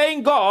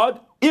obeying God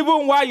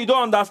even while you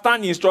don't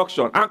understand the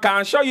instruction. I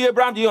can assure you,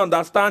 Abraham didn't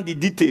understand the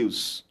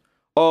details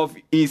of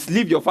his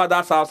leave your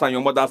father's house and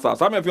your mother's house.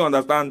 How many of you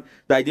understand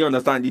that he didn't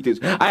understand details?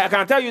 I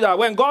can tell you that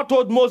when God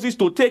told Moses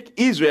to take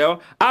Israel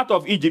out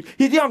of Egypt,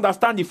 he didn't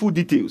understand the full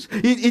details.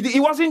 He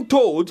wasn't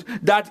told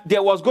that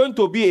there was going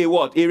to be a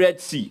what? A Red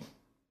Sea.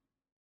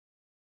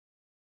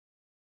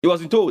 He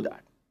wasn't told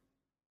that.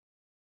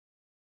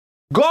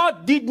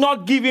 God did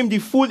not give him the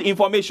full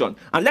information.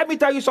 And let me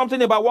tell you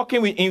something about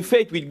walking in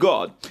faith with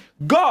God.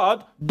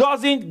 God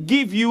doesn't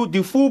give you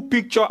the full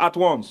picture at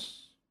once.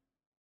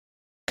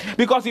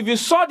 Because if you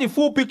saw the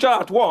full picture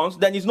at once,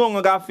 then it's no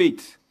longer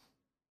faith.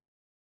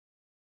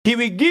 He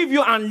will give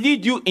you and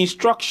lead you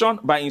instruction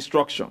by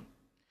instruction,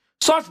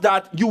 such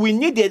that you will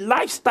need a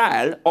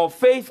lifestyle of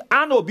faith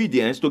and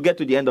obedience to get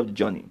to the end of the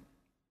journey.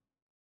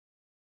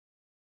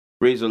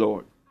 Praise the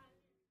Lord.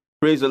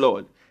 Praise the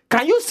Lord.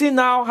 Can you see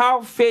now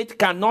how faith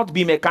cannot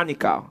be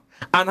mechanical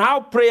and how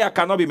prayer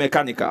cannot be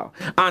mechanical?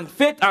 And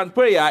faith and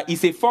prayer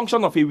is a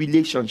function of a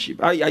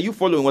relationship. Are you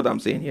following what I'm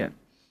saying here?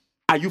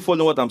 Are you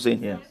following what I'm saying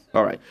here?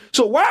 All right.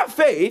 So while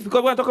faith,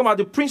 because we're talking about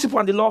the principle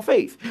and the law of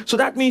faith. So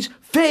that means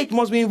faith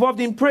must be involved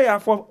in prayer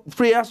for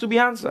prayers to be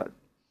answered.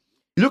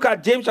 Look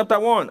at James chapter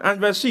 1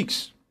 and verse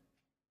 6.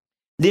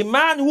 The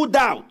man who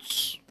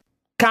doubts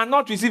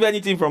cannot receive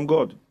anything from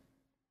God.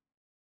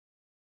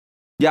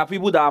 There are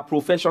people that are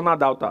professional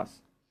doubters.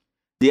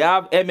 They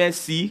have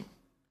MSc,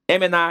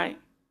 MNI,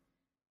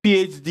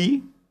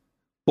 PhD,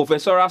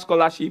 professorial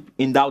scholarship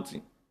in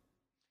doubting.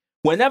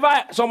 Whenever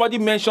somebody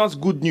mentions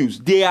good news,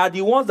 they are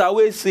the ones that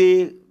always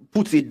say,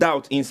 put a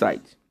doubt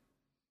inside.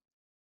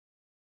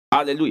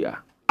 Hallelujah.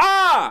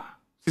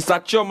 Sister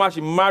Chioma,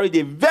 she married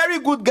a very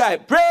good guy.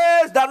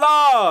 Praise the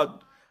Lord.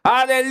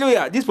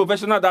 Hallelujah. This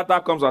professional doctor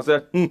comes and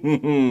says,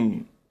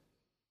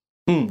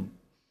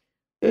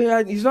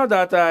 It's not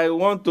that I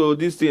want to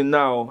this thing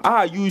now. How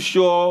are you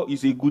sure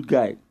he's a good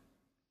guy?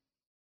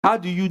 How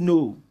do you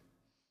know?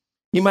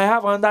 He might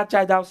have another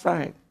child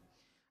outside.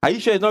 Are you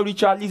sure it's not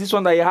ritualist? This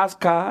one that he has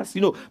cars?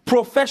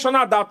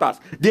 Professional doubters.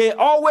 They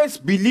always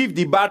believe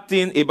the bad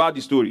thing about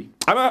the story.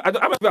 I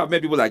don't know if I've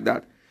met people like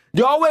that.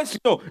 They always,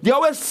 they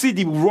always see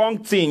the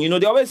wrong thing.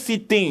 They always see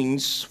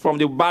things from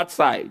the bad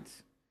side.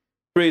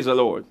 Praise the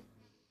Lord.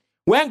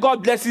 When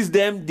God blesses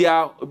them, they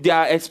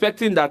are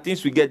expecting that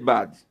things will get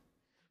bad.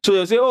 So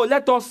they'll say, oh,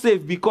 let us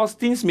save because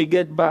things may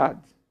get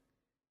bad.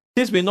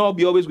 Things may not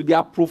be always with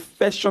their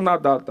professional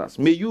doubters.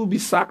 May you be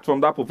sacked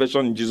from that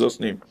profession in Jesus'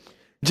 name.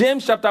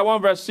 James chapter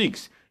 1 verse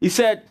 6. He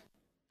said,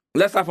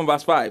 let's start from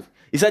verse 5.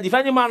 He said, if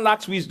any man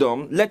lacks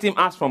wisdom, let him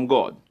ask from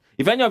God.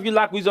 If any of you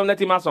lack wisdom, let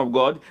him ask from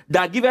God,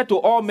 that giveth to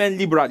all men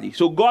liberally.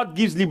 So God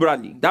gives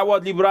liberally. That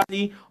word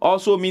liberally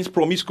also means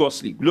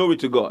promiscuously. Glory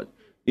to God.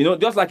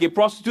 Just like a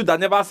prostitute that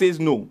never says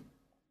no.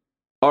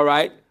 All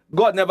right?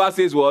 God never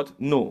says what?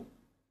 No.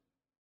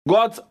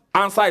 God's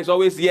answer is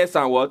always yes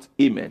and what?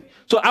 Amen.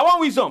 So I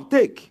want wisdom.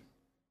 Take.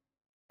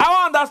 I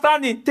want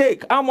understanding.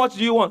 Take. How much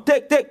do you want?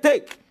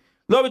 Take.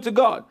 Glory to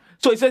God.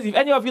 So he says, if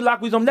any of you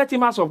lack wisdom, let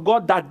him ask of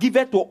God that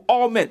giveth to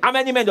all men. How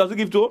many men does he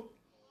give to?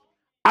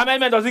 How many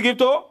men does he give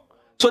to?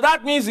 So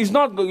that means it's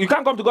not, you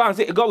can't come to God and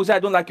say, God will say, I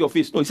don't like your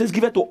face. No, he says,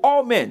 giveth to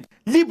all men,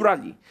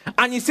 liberally.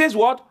 And he says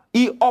what?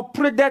 He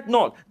upbraideth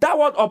not. That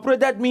word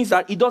upbraideth means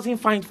that he doesn't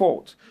find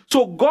fault.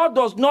 So God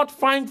does not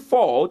find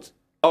fault,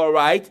 all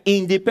right,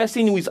 in the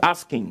person who is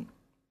asking.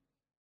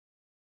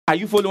 Are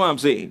you following what I'm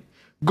saying?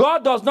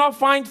 God does not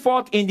find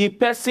fault in the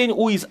person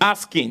who is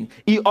asking.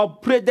 He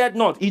upbraided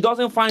not. He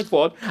doesn't find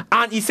fault.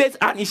 And he says,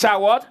 and he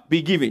shall what?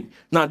 Be given.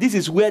 Now, this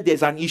is where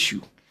there's an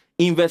issue.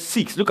 In verse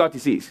 6, look what he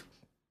says.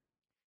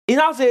 He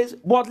now says,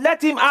 but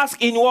let him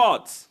ask in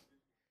what?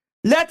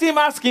 Let him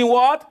ask in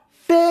what?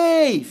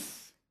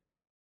 Faith.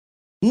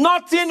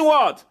 Not in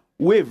what?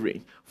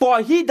 Wavering.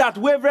 For he that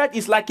wavereth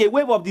is like a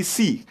wave of the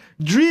sea,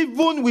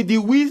 driven with the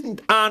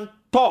wind and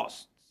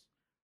tossed.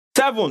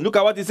 7, look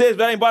at what he says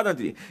very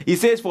importantly. He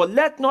says, for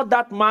let not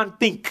that man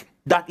think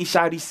that he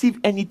shall receive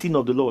anything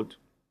of the Lord.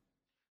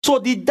 So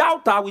the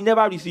doubter will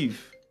never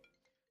receive.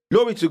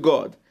 Glory to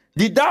God.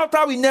 The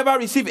doubter will never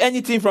receive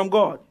anything from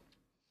God.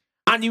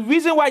 And the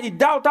reason why the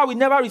doubter will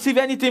never receive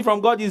anything from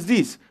God is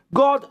this.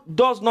 God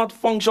does not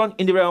function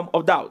in the realm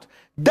of doubt.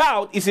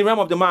 Doubt is the realm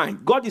of the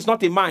mind. God is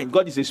not a mind.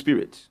 God is a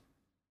spirit.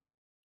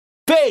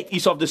 Faith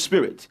is of the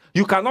spirit.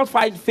 You cannot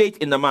find faith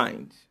in the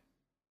mind.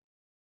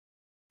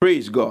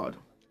 Praise God.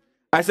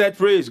 I said,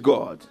 praise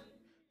God.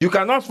 You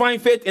cannot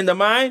find faith in the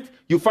mind.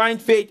 You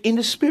find faith in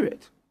the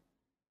spirit.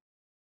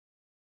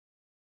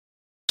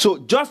 So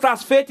just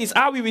as faith is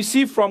how we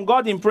receive from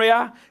God in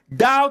prayer,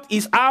 doubt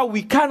is how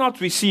we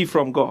cannot receive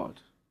from God.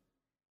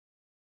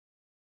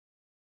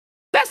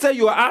 Let's say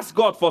you ask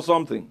God for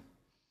something.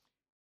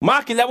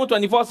 Mark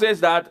 11:24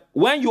 says that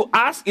when you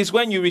ask is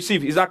when you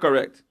receive. Is that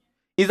correct?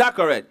 Is that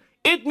correct?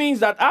 It means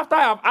that after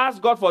I have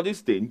asked God for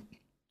this thing,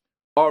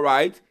 all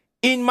right,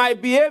 in my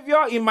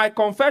behavior, in my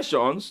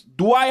confessions,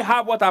 do I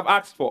have what I've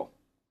asked for?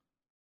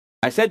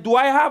 I said, do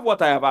I have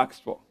what I have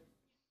asked for?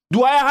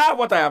 Do I have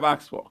what I have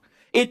asked for?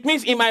 It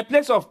means in my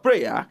place of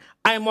prayer,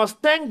 I must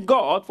thank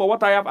God for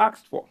what I have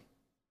asked for.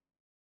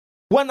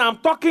 When I'm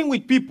talking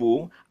with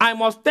people, I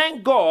must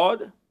thank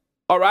God,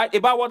 all right,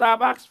 about what I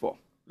have asked for.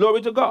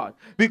 Glory to God.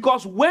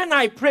 Because when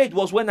I prayed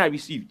was when I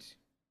received.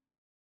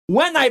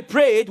 When I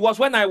prayed was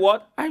when I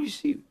what? I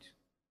received.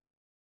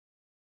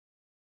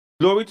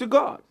 Glory to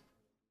God.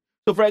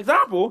 So, for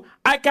example,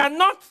 I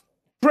cannot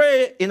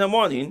pray in the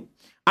morning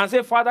and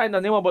say, Father, in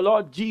the name of the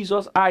Lord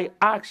Jesus, I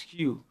ask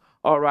you,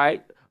 all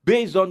right,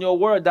 based on your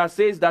word that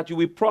says that you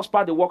will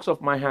prosper the works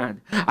of my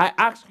hand. I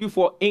ask you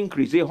for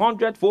increase,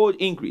 100-fold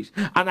increase.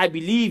 And I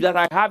believe that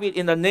I have it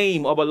in the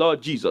name of the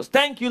Lord Jesus.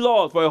 Thank you,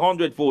 Lord, for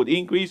 100-fold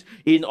increase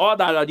in all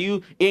that I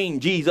do in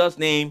Jesus'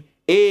 name.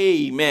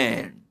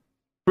 Amen.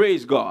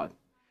 Praise God.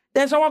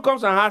 Then someone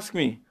comes and asks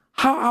me,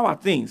 how are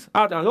things?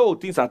 Oh,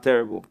 things are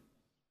terrible.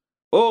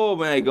 Oh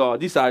my God,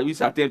 these are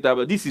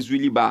terrible. This is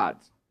really bad.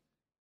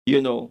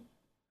 No,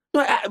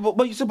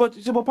 but you say,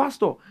 but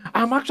Pastor,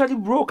 I'm actually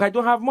broke. I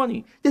don't have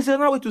money. There's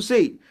another way to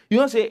say it.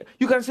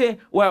 You can say,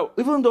 well,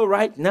 even though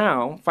right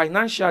now,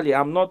 financially,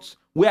 I'm not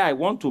where I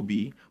want to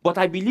be, but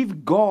I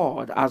believe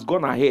God has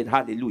gone ahead,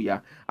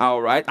 hallelujah,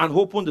 all right, and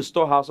opened the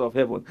storehouse of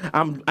heaven.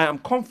 I am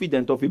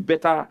confident of a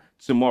better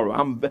tomorrow.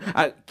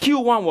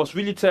 Q1 was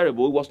really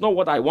terrible. It was not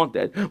what I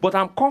wanted, but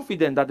I'm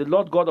confident that the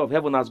Lord God of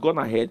heaven has gone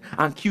ahead,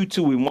 and Q2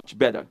 will be much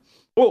better.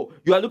 Oh,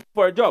 you are looking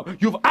for a job.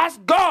 You've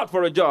asked God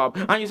for a job.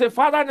 And you say,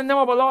 Father, in the name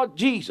of the Lord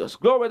Jesus,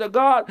 glory to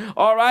God.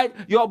 All right.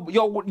 Your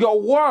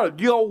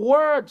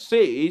word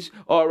says,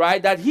 all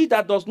right, that he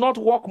that does not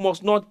work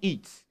must not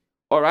eat.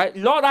 All right.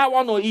 Lord, I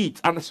want to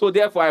eat. And so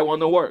therefore I want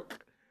to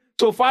work.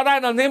 So Father,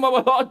 in the name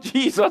of the Lord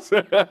Jesus,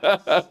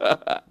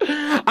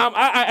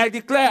 I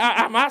declare,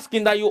 I'm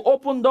asking that you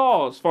open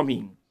doors for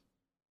me.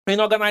 In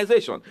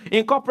organization,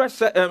 in corporate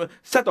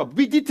setup,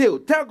 be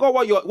detailed. Tell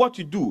God what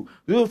you do.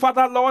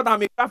 Father Lord,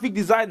 I'm a graphic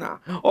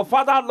designer. Or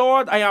Father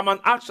Lord, I am an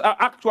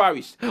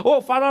actuarist. Oh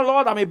Father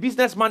Lord, I'm a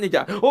business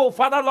manager. Oh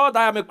Father Lord,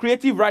 I am a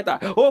creative writer.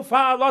 Oh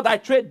Father Lord, I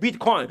trade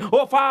Bitcoin.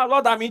 Oh Father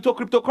Lord, I'm into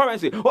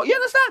cryptocurrency. Oh, you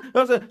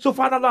understand? So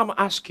Father Lord, I'm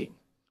asking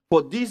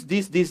for this.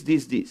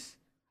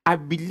 I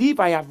believe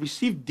I have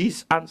received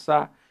this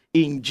answer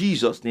in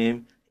Jesus'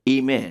 name.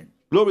 Amen.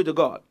 Glory to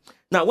God.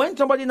 Now, when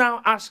somebody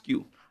now asks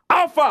you,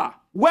 how far?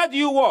 Where do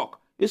you work?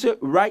 You say,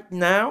 right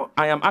now,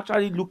 I am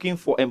actually looking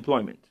for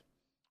employment.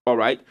 All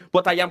right.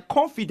 But I am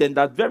confident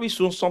that very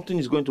soon something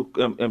is going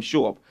to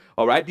show up.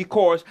 All right.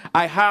 Because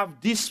I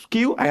have this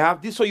skill. I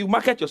have this. So you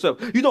market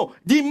yourself. You know,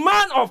 the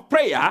man of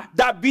prayer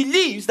that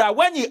believes that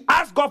when he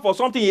asks God for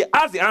something, he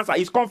has the answer.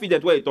 He's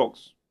confident where he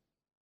talks.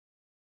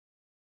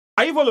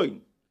 Are you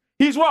following?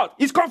 He's what?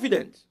 He's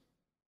confident.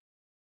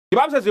 The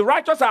Bible says the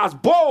righteous are as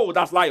bold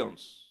as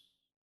lions.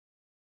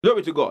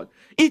 Glory to God.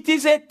 It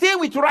is a thing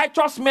with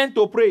righteous men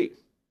to pray.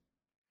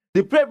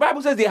 The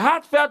Bible says the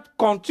heartfelt,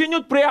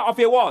 continued prayer of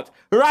a what?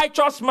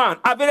 Righteous man,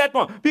 availeth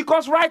one.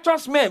 Because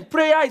righteous men,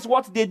 prayer is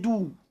what they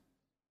do.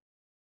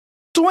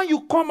 So when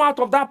you come out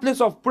of that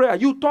place of prayer,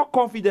 you talk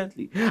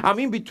confidently. I'm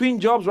in between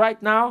jobs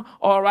right now.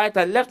 All right,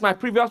 I left my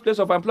previous place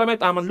of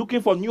employment. I'm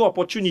looking for new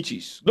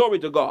opportunities. Glory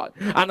to God.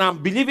 And I'm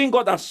believing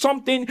God that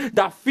something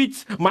that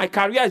fits my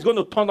career is going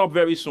to turn up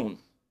very soon.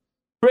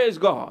 Praise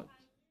God.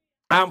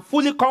 I'm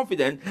fully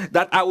confident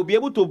that I will be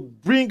able to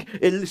bring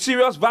a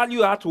serious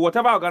value out to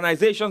whatever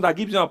organization that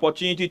gives me an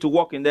opportunity to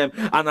work in them,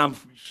 and I'm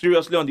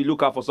seriously on the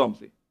lookout for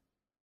something.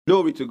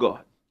 Glory to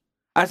God.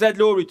 I said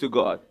glory to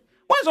God.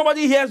 When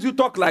somebody hears you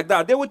talk like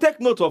that, they will take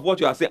note of what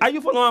you are saying. Are you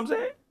following what I'm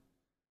saying?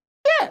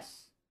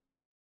 Yes.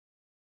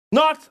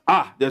 Not,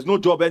 there's no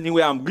job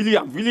anywhere.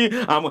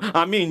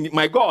 I mean,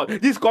 my God,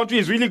 this country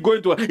is really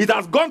going to, it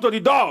has gone to the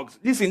dogs.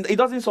 Listen, it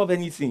doesn't solve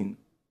anything.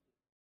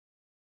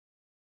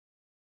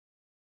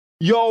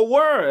 Your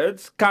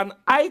words can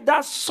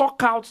either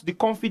suck out the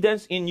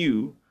confidence in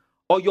you,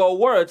 or your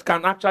words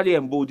can actually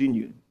embolden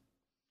you.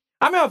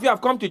 How many of you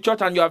have come to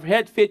church and you have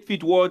heard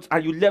faith-filled words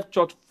and you left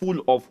church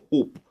full of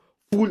hope,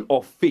 full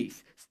of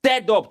faith,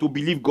 stirred up to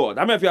believe God?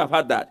 How many of you have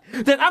had that?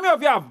 Then how many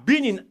of you have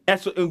been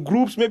in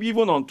groups, maybe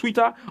even on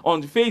Twitter,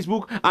 on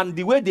Facebook, and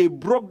the way they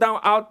broke down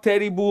how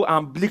terrible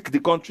and bleak the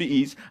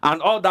country is,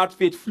 and all that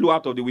faith flew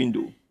out of the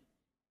window?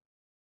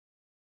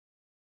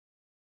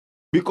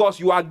 Because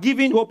you are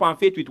giving hope and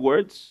faith with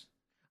words,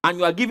 and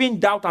you are giving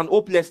doubt and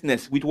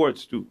hopelessness with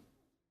words too.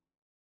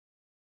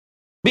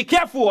 Be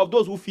careful of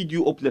those who feed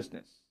you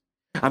hopelessness,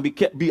 and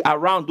be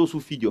around those who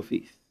feed your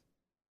faith.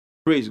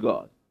 Praise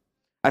God.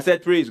 I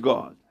said praise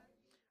God.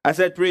 I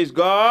said praise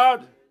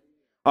God.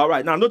 All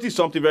right, now notice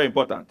something very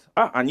important.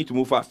 I need to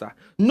move faster.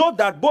 Note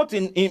that both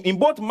in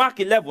both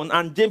Mark 11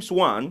 and James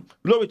 1,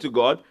 glory to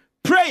God,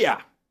 prayer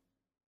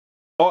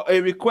or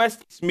a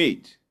request is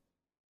made.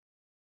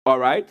 All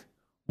right?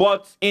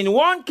 But in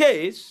one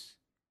case,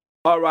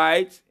 all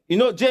right,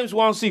 James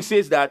 1:6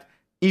 says that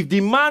if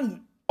the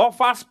man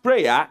offers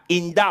prayer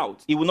in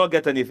doubt, he will not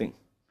get anything.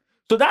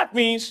 So that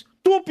means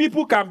two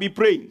people can be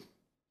praying,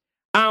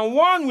 and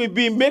one will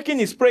be making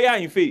his prayer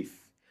in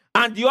faith,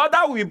 and the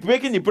other will be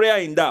making the prayer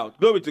in doubt.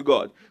 Glory to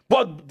God.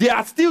 But they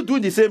are still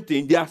doing the same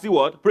thing. They are still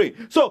what?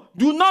 Praying. So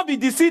do not be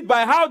deceived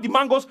by how the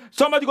man goes.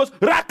 Somebody goes,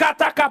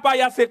 Rakata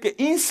kapaya seke.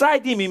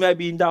 Inside him, he might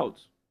be in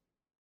doubt.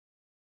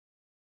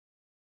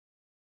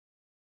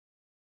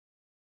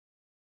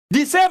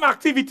 The same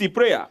activity,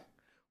 prayer.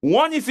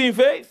 One is in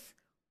faith,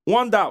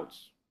 one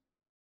doubts.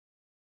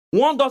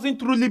 One doesn't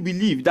truly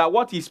believe that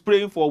what he's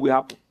praying for will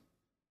happen.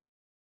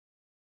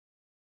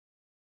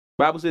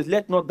 The Bible says,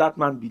 let not that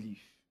man believe.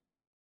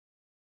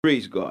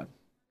 Praise God.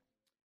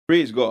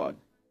 Praise God.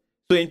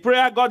 So in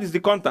prayer, God is the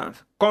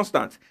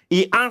constant.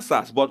 He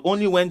answers, but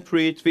only when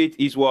faith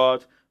is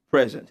what?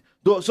 Present.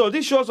 So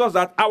this shows us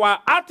that our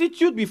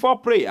attitude before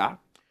prayer,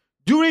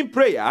 during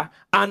prayer,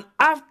 and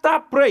after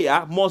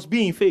prayer must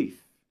be in faith.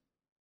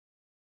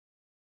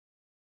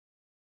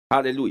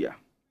 Hallelujah.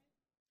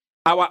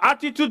 Our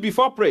attitude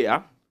before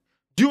prayer,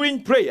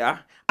 during prayer,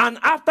 and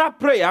after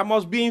prayer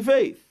must be in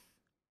faith.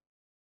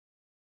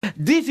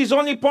 This is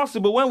only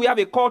possible when we have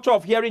a culture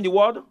of hearing the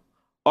word,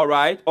 all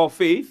right, of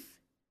faith,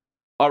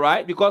 all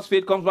right, because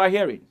faith comes by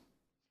hearing.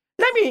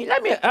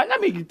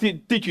 Let me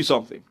teach you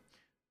something.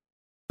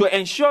 To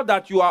ensure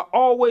that you are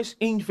always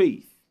in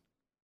faith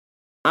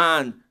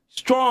and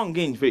strong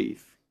in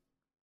faith,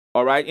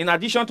 all right, in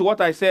addition to what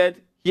I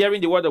said,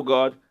 hearing the word of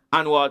God,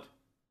 and what?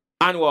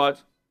 And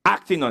what?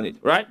 Acting on it,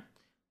 right?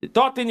 The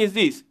third thing is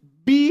this.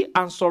 Be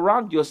and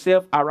surround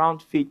yourself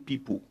around faith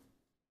people.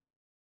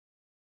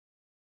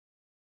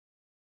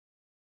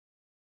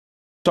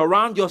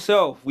 Surround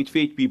yourself with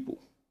faith people.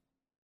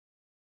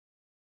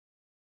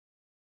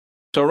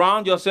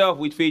 Surround yourself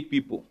with faith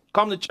people.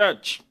 Come to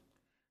church.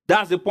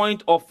 That's the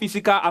point of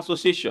physical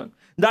association.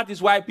 That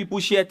is why people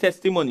share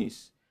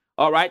testimonies.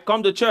 All right?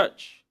 Come to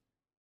church.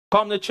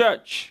 Come to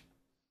church.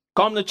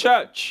 Come to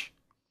church.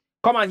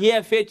 Come and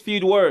hear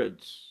faith-filled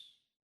words.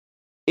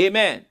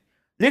 Amen.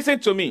 Listen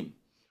to me.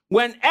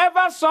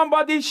 Whenever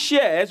somebody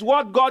shares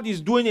what God is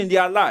doing in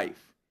their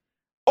life,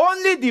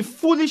 only the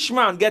foolish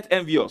man gets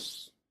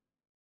envious.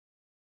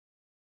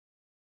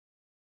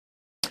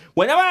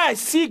 Whenever I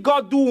see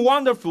God do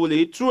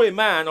wonderfully through a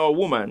man or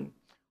woman,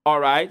 all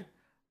right,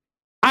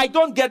 I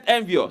don't get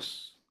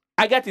envious.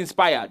 I get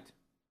inspired.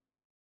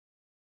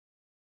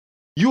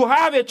 You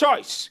have a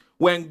choice.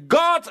 When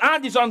God's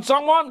hand is on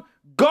someone,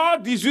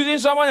 God is using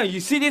someone, and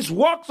you see these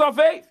works of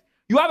faith,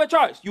 you have a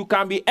choice. You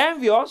can be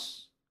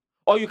envious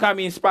or you can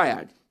be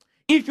inspired.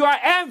 If you are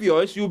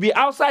envious, you'll be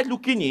outside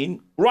looking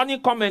in,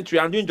 running commentary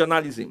and doing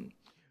journalism.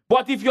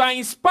 But if you are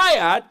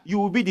inspired, you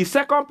will be the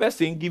second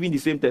person giving the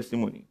same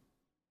testimony.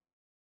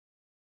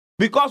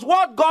 Because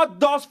what God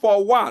does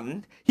for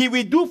one, he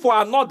will do for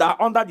another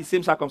under the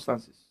same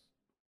circumstances.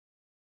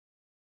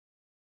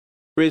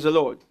 Praise the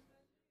Lord.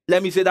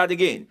 Let me say that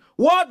again.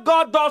 What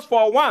God does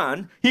for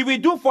one, he will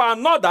do for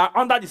another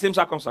under the same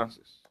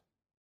circumstances.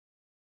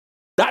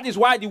 That is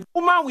why the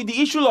woman with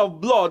the issue of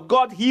blood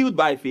got healed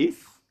by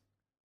faith.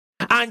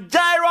 And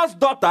Jairus'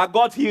 daughter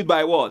got healed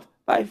by what?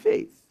 By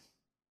faith.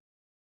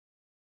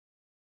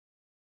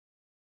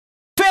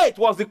 Faith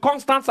was the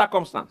constant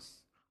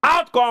circumstance.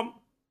 Outcome,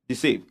 the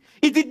same.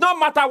 It did not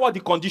matter what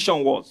the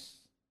condition was.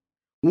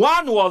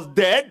 One was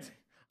dead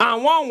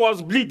and one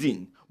was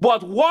bleeding.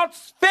 But what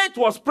faith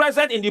was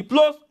present in the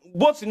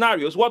both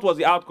scenarios, what was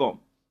the outcome?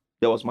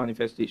 There was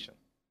manifestation.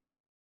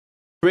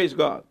 Praise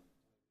God.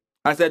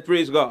 I said,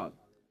 praise God.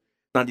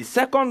 Now, the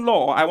second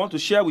law I want to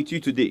share with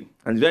you today,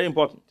 and it's very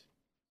important.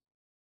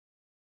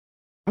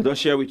 I'll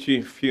just share with you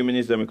in a few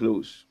minutes, then we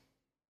close.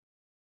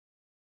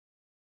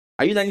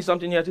 Are you learning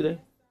something here today?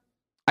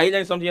 Are you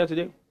learning something here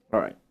today? All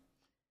right.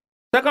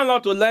 Second law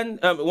to learn,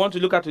 want to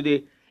look at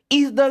today,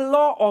 is the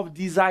law of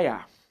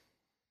desire.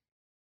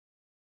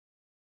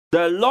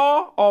 The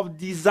law of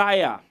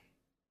desire.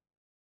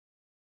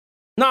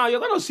 Now,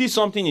 you're going to see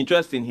something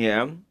interesting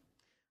here,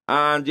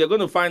 and you're going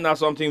to find out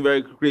something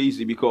very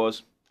crazy,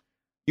 because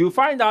you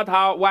find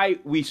out why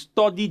we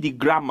study the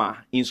grammar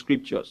in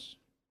scriptures.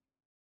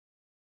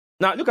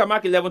 Now, look at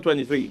Mark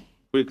 11:23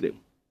 quickly.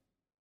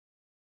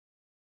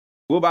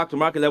 Go back to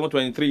Mark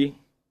 11:23,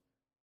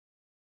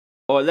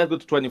 or let's go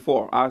to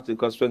 24, actually,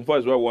 because 24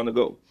 is where we want to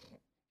go.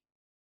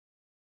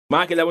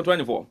 Mark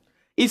 11:24.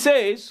 It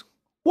says,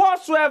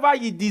 whatsoever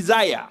ye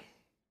desire,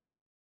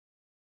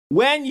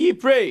 when ye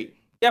pray,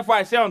 therefore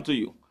I say unto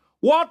you,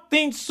 what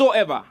things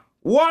soever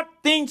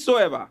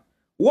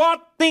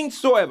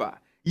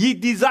ye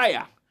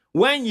desire,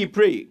 when ye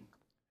pray.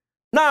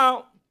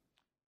 Now,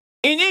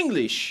 in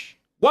English,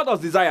 what does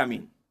desire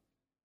mean?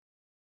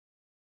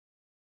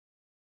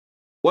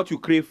 What you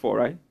crave for,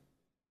 right?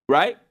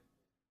 Right?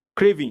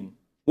 Craving,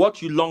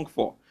 what you long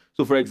for.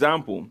 So, for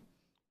example,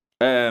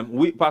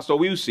 Pastor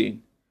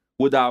Wilson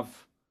would have,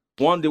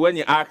 one day when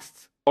he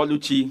asked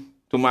Oluchi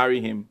to marry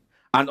him,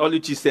 and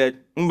Oluchi said,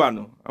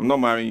 Mbano, I'm not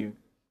marrying you.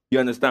 You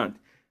understand?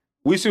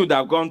 Wilson would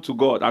have gone to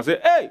God and said,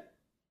 hey,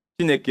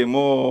 Chineke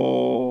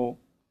mo,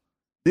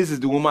 this is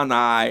the woman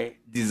I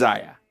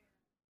desire.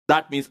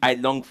 That means I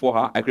long for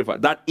her, I crave for her.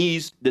 That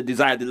is the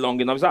desire, the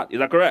longing of his heart. Is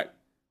that correct?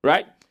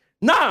 Right?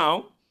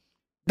 Now,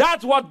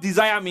 that's what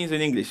desire means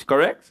in English,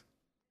 correct?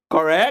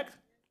 Correct?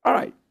 All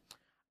right.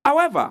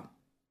 However,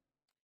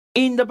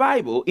 in the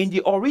Bible, in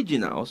the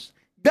originals,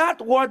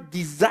 that word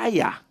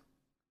desire,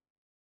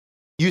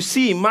 you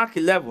see in Mark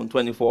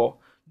 11:24,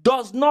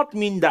 does not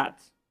mean that.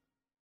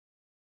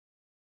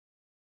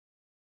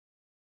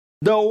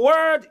 The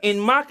word in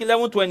Mark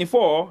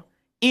 11:24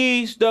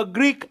 is the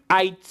Greek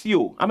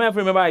aitio. How many of you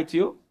remember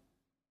aitio?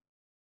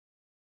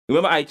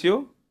 Remember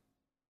aitio?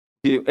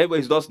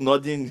 Everybody's just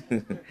nodding.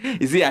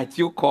 Is it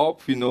aitio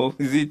cup? You know,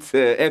 is it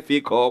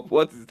FA cup?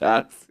 What is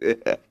that?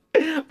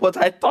 But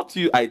I taught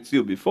you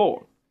aitio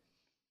before.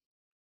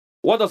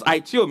 What does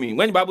aitio mean?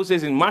 When the Bible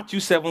says in Matthew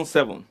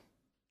 7:7,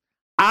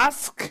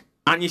 ask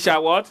and ye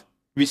shall what?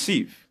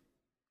 Receive.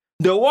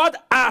 The word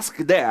ask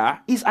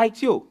there is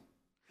aitio.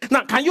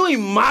 Now, can you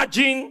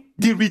imagine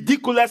the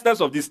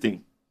ridiculousness of this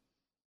thing?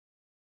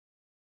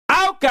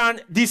 How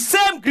can the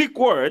same Greek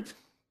word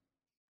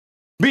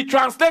be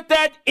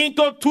translated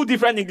into two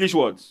different English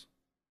words?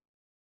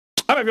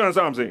 How many of you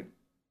understand what I'm saying?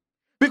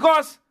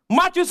 Because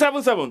Matthew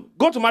 7:7,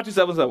 go to Matthew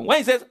 7:7,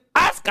 when it says,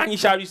 ask and ye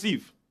shall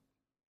receive.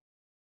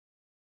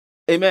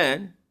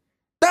 Amen.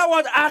 That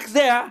word ask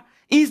there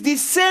is the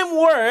same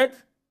word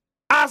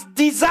as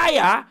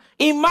desire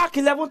in Mark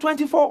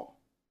 11:24. Look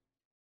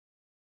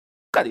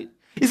at it.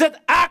 He said,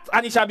 ask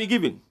and it shall be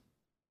given.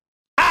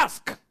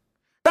 Ask.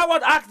 That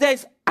word ask there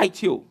is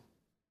aitio.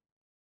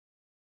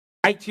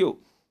 Aitio.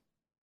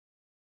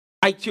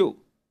 Aitio.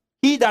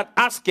 He that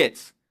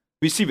asketh,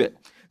 receiveth.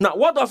 Now,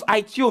 what does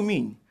aitio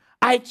mean?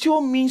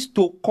 Aitio means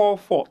to call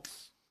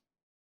forth.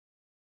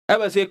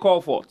 Ever say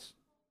call forth?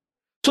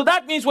 So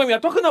that means when we are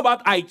talking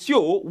about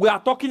aitio, we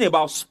are talking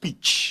about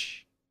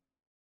speech.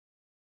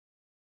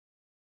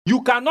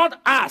 You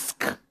cannot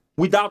ask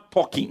without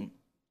talking.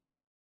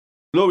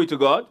 Glory to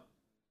God.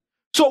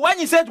 So when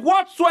he said,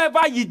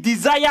 whatsoever ye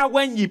desire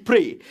when ye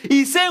pray,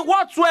 he's saying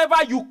whatsoever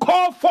you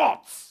call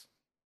forth.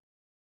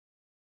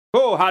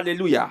 Oh,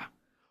 hallelujah.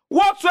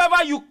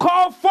 Whatsoever you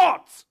call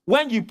forth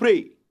when you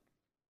pray.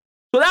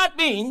 So that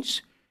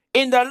means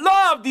in the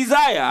law of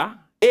desire,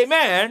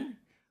 amen,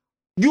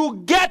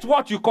 you get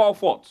what you call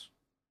forth.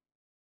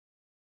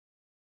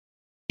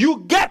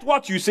 You get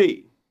what you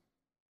say.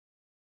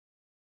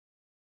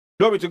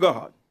 Glory to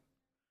God.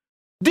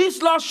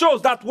 This law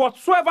shows that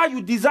whatsoever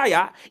you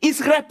desire is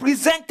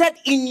represented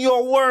in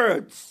your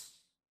words.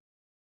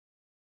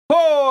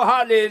 Oh,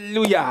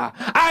 hallelujah.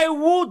 I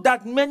would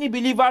that many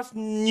believers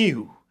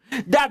knew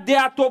that they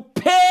are to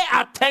pay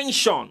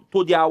attention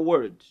to their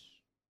words.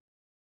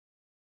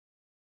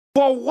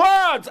 For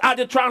words are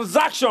the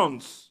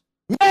transactions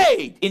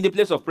made in the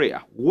place of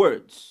prayer.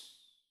 Words.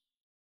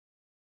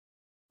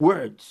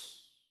 Words.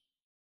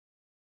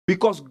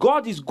 Because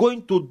God is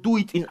going to do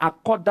it in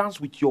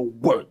accordance with your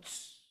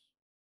words.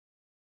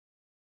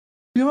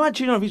 You remember the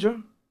children of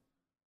Israel?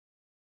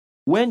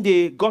 When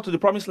they got to the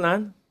promised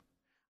land,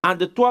 and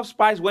the 12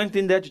 spies went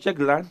in there to check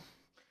the land,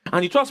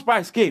 and the 12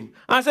 spies came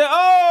and said,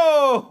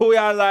 oh, we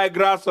are like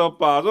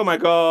grasshoppers. Oh my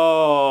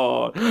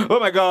God. Oh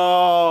my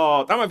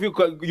God. How many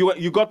of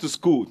you got to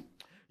school?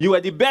 You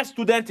were the best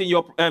student in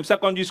your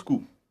secondary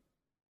school.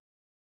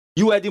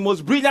 You were the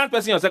most brilliant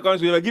person in your secondary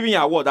school. You were giving you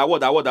award.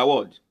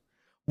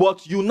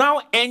 But you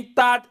now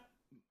entered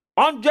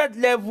 100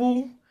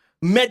 level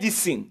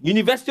medicine,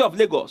 University of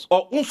Lagos,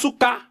 or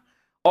Unsuka,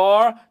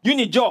 or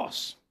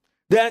Unijos.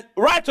 Then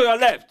right to your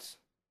left,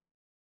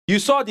 you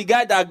saw the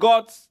guy that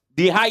got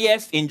the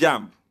highest in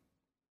JAMB.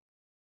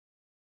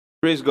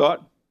 Praise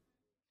God.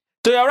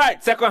 To your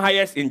right, second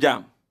highest in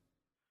JAMB.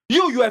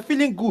 You were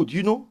feeling good,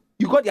 you know.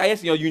 You got the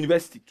highest in your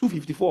university,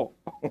 254.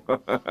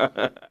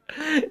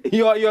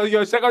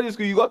 your secondary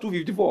school, you got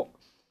 254.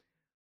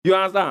 You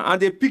understand?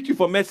 And they picked you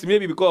for medicine,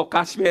 maybe because of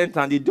cashment,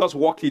 and they just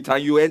walked it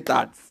and you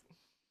entered.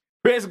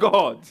 Praise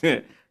God.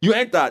 You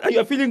entered and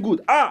you're feeling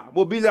good.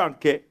 Mobile and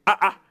care.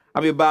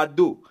 I'm a bad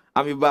do.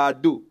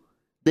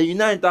 Then you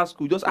now enter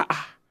school, just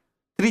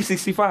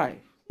 365.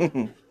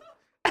 You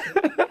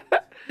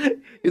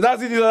now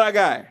see this other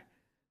guy.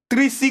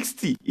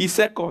 360 is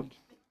second.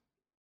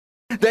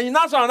 Then you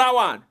now saw another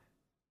one.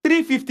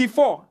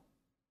 354.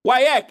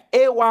 WAEC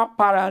A1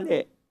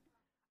 parallel.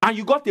 And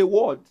you got a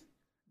word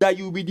that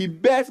you'll be the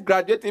best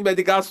graduating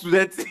medical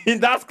student in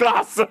that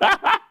class.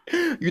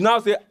 You now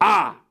say,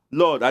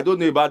 Lord, I don't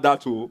know about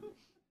that too.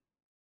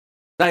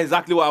 That's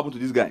exactly what happened to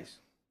these guys.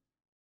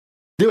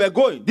 They were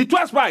going. The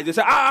 12 spies, they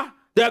said,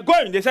 they're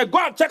going. They said, go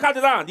and check out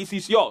the land. This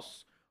is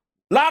yours.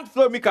 Land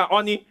flow, milk and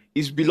honey,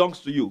 belongs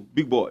to you,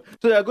 big boy.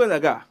 So they're going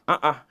like,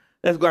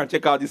 let's go and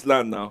check out this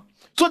land now.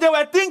 So they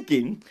were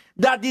thinking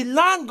that the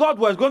land God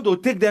was going to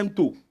take them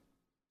to,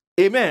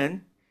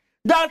 amen,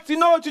 that,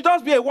 it should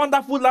just be a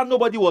wonderful land,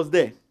 nobody was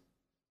there.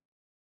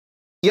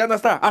 You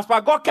understand? As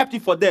far God kept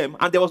it for them,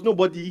 and there was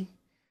nobody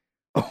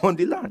on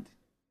the land.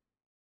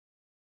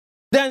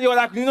 Then they were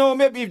like,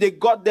 maybe if they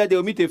got there,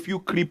 they'll meet a few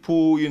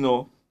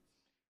cripple,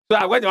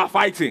 So when they were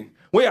fighting,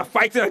 when you're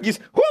fighting like this,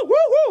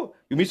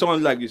 you meet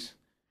someone like this,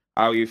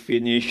 I will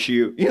finish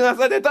you.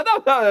 So they thought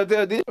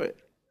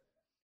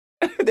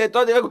they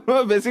thought they were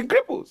going to be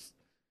cripples.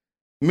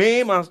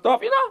 Maim and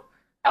stuff, That's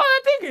what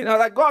they're thinking. I was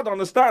like, God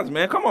understands,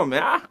 man. Come on,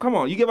 man. Come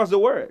on. You give us the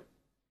word.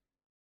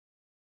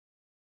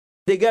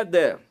 They get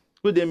there.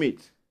 Who they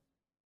meet?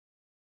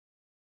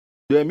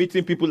 They're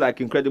meeting people like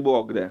Incredible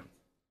Hulk there.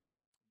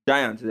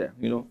 Giants there,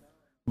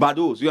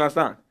 Bados, you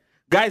understand?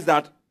 Guys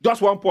that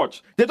just one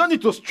punch. They don't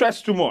need to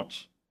stress too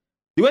much.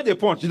 The way they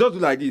punch, you don't do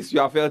like this. You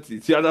have felt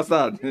it. You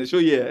understand? Show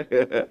yeah.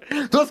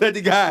 Those are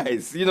the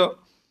guys,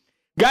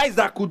 Guys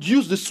that could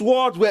use the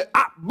swords were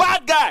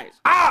bad guys.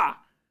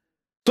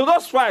 So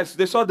those spies,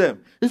 they saw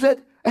them. They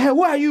said, hey,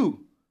 who are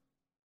you?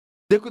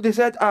 They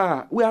said,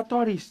 we are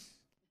tourists.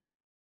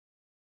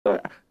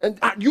 And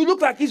you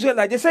look like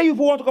Israelite. They say you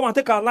want to come and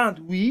take our land.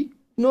 We?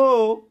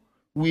 No.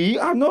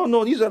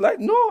 No, Israelite.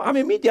 No, I'm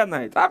a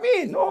Midianite.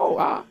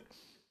 No,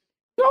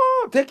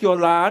 take your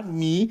land.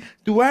 Me?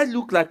 Do I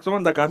look like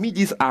someone that can meet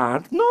this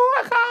ant? No,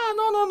 I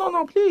can't.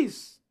 No,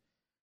 please.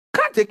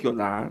 Can't take your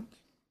land.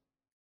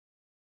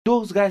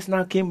 Those guys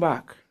now came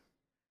back.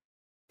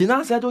 They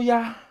now said, oh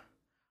yeah,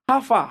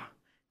 how far?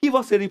 Give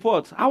us a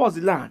report. How was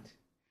the land?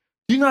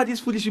 Do you know how these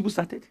foolish people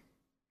started?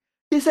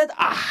 They said,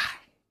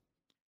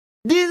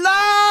 the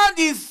land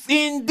is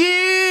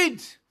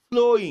indeed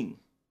flowing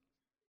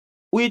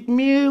with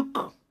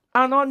milk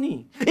and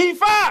honey. In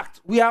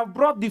fact, we have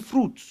brought the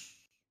fruits.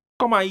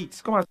 Come and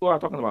eat. Come and see what I'm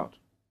talking about.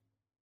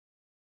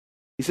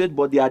 He said,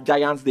 but there are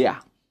giants there.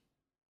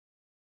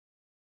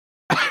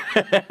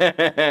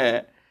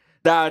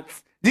 That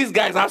these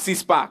guys have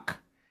six-pack.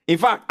 In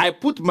fact, I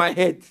put my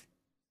head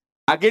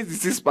against the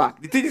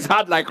six-pack. The thing is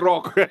hard like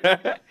rock.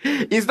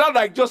 It's not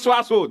like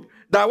Joshua's own,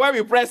 that when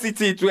we press it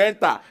to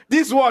enter,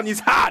 this one is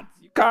hard.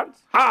 You can't.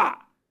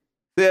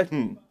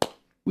 Say,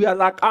 we are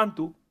like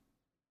ants.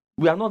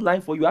 We are not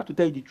lying for you. I have to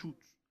tell you the truth.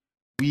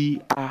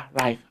 We are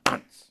like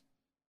ants.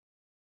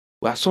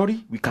 We are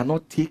sorry, we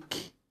cannot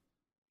take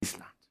this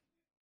land.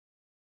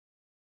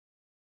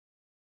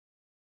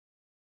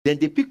 Then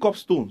they pick up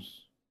stones.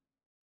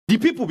 The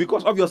people,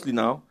 because obviously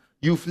now,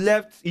 you've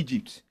left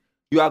Egypt.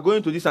 You are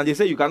going to this, and they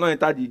say you cannot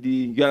enter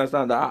you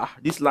understand that,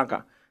 this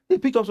Lanka. They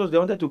picked up swords, they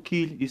wanted to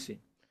kill this thing.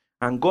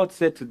 And God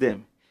said to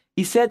them,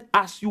 he said,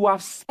 as you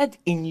have said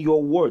in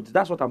your words,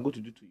 that's what I'm going to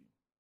do to you.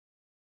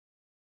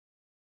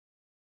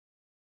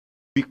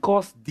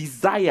 Because this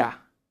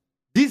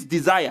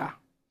desire,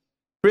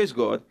 praise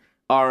God,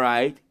 all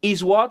right,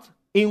 is what?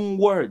 In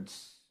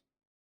words.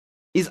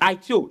 Is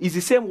aitio. Is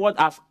the same word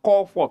as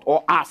call forth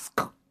or ask.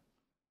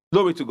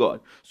 Glory to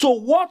God. So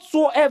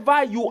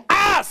whatsoever you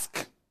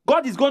ask,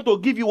 God is going to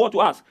give you what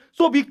to ask.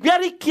 So be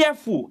very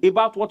careful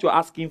about what you're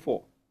asking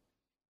for.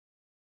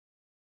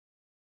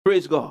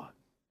 Praise God.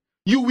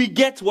 You will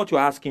get what you're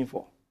asking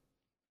for.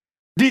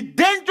 The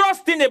dangerous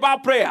thing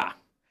about prayer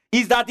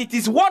is that it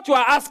is what you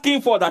are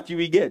asking for that you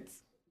will get.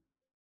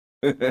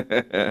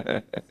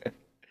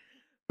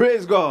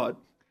 Praise God.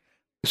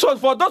 So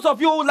for those of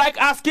you who like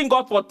asking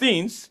God for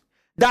things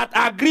that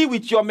agree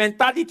with your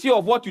mentality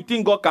of what you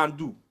think God can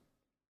do.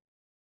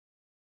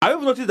 Have you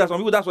ever noticed that some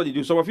people, that's what they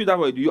do? Some of you, that's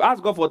what you do. You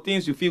ask God for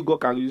things you feel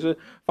God can do. You say,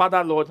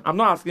 Father, Lord, I'm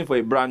not asking for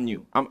a brand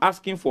new. I'm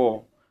asking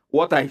for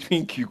what I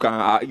think you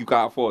can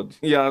afford.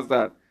 You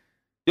understand?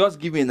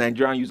 Just give me a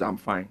Nigerian use, I'm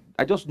fine.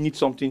 I just need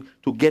something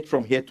to get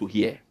from here to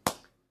here.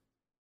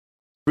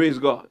 Praise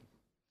God.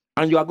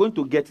 And you are going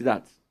to get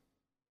that.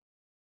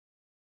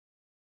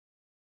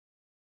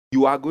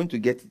 You are going to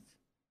get it.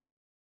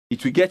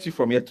 It will get you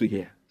from here to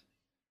here.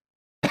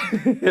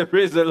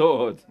 Praise the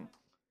Lord.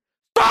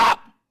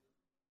 Stop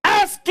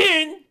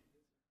asking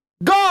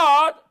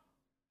God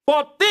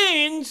for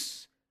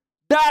things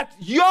that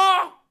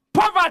your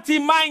poverty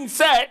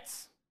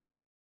mindset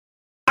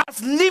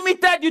has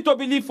limited you to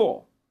believe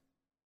for.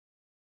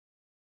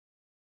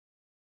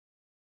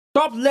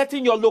 Stop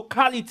letting your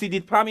locality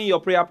determine your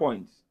prayer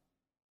points.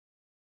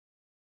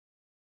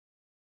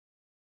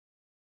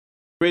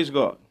 Praise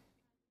God.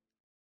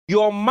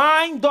 Your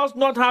mind does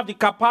not have the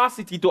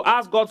capacity to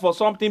ask God for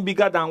something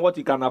bigger than what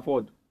he can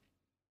afford.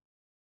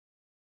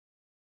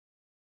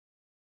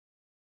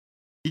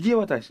 Did you hear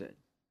what I said?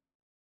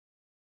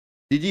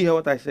 Did you hear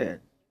what I said?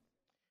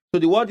 So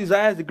the word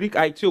desire is the Greek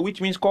aitio,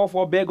 which means call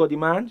for, beg, or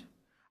demand.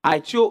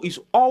 Aitio is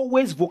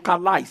always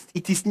vocalized.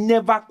 It is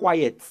never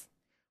quiet.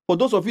 For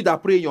those of you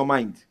that pray in your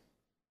mind.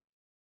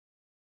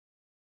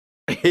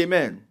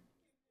 Amen.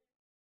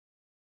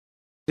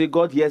 Say,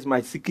 God hears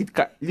my secret.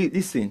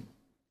 Listen.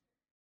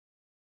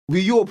 Will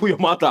you open your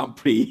mouth and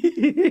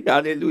pray?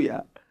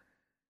 Hallelujah.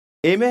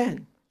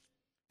 Amen.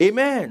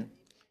 Amen.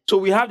 So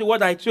we have the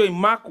word aitio in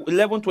Mark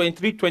 11,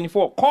 23,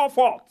 24. Call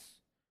forth.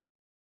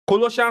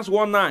 Colossians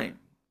 1, 9.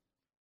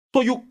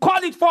 So you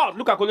call it forth.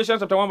 Look at Colossians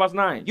chapter 1, verse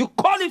 9. You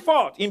call it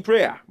forth in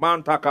prayer.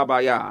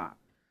 Mantakabaya.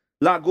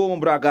 You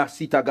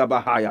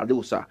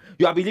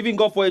are believing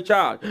God for a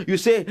child. You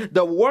say,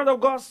 the word of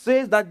God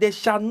says that there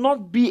shall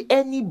not be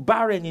any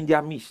barren in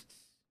their midst.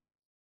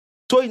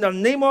 So in the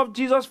name of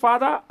Jesus,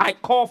 Father, I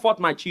call forth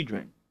my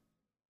children.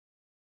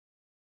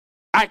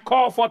 I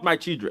call forth my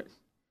children.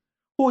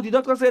 Oh, the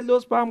doctor said low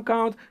sperm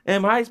count,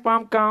 high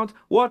sperm count,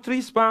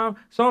 watery sperm,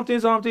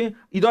 something.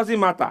 It doesn't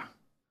matter.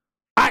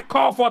 I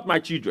call forth my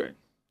children.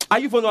 Are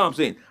you following what I'm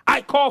saying?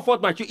 I call forth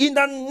my children in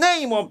the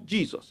name of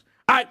Jesus.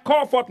 I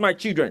call forth my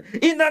children.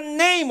 In the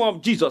name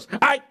of Jesus,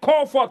 I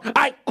call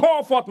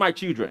forth my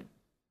children.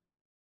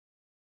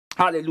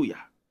 Hallelujah.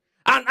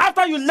 And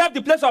after you left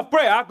the place of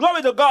prayer,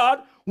 glory to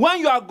God, when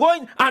you are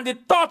going and the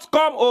thoughts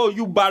come, oh,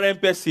 you barren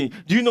person.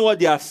 Do you know what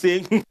they are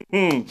saying?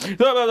 The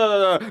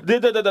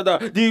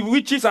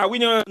witches are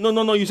winning.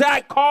 No. You say,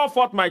 I call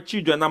forth my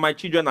children, and my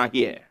children are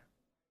here.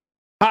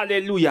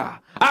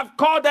 Hallelujah. I've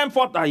called them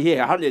forth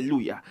here.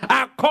 Hallelujah.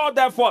 I've called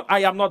them forth. I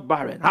am not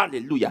barren.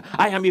 Hallelujah.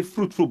 I am a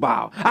fruitful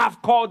bough.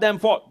 I've called them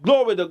forth.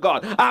 Glory to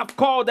God. I've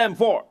called them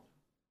forth.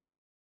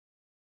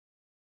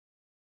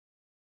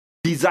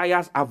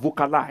 Desires are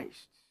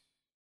vocalized.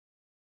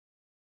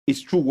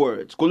 It's true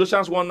words.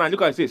 Colossians 1:9.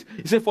 Look at it says.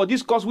 It says, for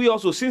this cause we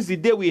also, since the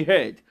day we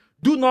heard,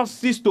 do not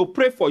cease to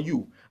pray for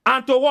you.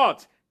 And to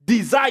what?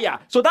 Desire.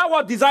 So that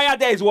word desire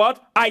there is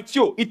what?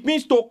 Aitio. It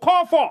means to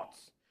call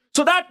forth.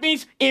 So that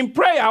means in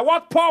prayer,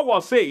 what Paul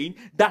was saying,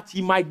 that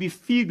he might be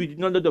filled with the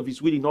knowledge of his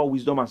will in all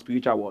wisdom and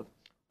spiritual word.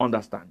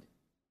 Understand.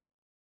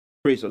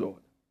 Praise the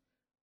Lord.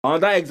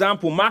 Another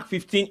example, Mark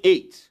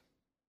 15:8.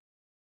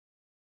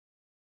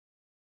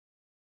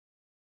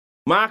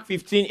 Mark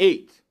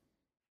 15:8.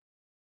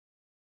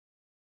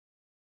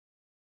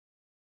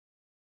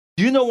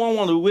 Do you know one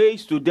of the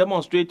ways to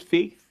demonstrate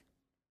faith?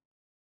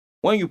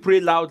 When you pray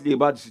loudly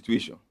about the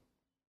situation.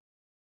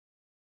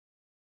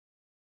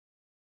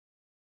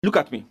 Look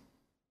at me.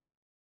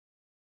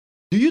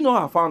 Do you know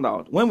I found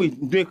out when we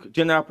make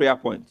general prayer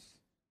points?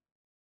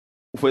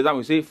 For example,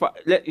 we say,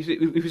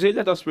 if you say,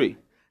 let us pray.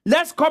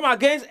 Let's come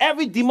against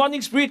every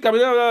demonic spirit.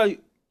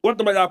 What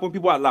the matter when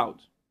people are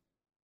loud?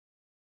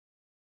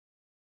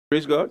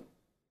 Praise God.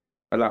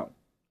 Aloud.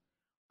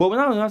 But when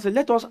I say,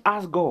 let us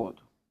ask God.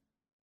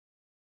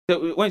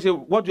 So when you say,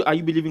 what are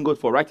you believing God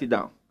for? Write it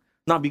down.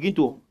 Now begin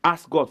to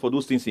ask God for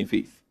those things in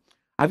faith.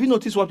 Have you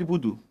noticed what people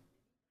do?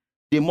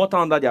 They mutter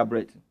under their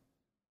breath.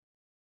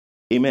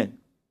 Amen.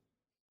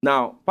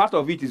 Now, part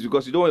of it is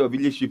because you don't want your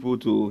village people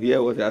to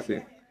hear what they're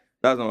saying.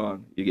 That's not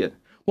one you get.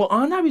 Well,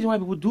 another reason why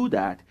people do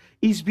that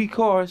is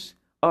because,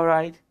 all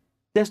right,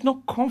 there's no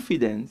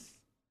confidence.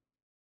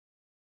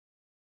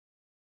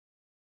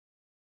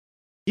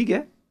 You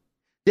get?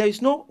 There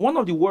is no, one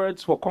of the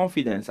words for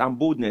confidence and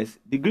boldness,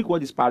 the Greek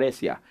word is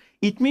parousia.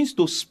 It means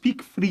to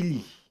speak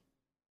freely.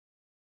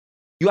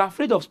 You are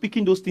afraid of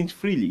speaking those things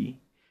freely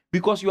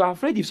because you are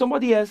afraid if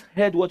somebody else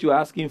heard what you are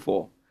asking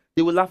for,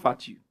 they will laugh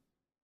at you.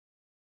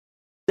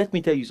 Let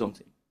me tell you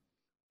something.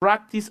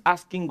 Practice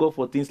asking God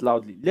for things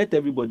loudly. Let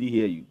everybody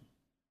hear you.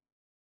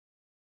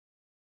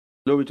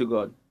 Glory to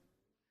God.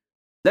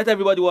 Let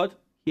everybody what?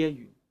 Hear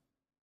you.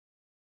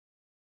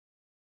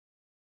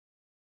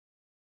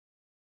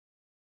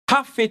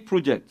 Have faith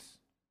projects.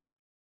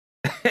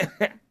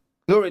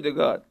 Glory to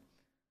God.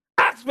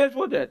 Ask faith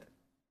project.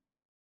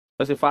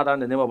 I say, Father,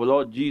 in the name of the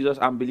Lord Jesus,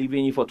 I'm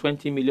believing you for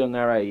 20 million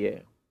naira a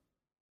year.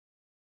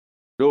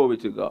 Glory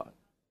to God.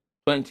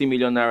 20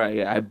 million naira a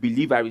year. I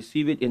believe I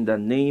receive it in the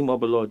name of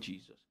the Lord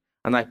Jesus.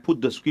 And I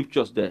put the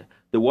scriptures there.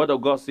 The word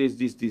of God says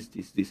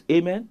this.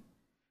 Amen.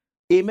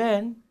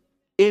 Amen.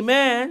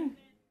 Amen.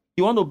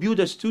 You want to build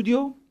a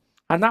studio?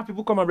 And now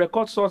people come and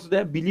record songs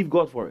there. Believe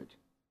God for it.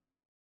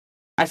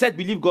 I said,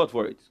 believe God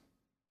for it.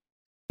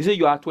 He said,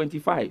 you are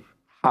 25.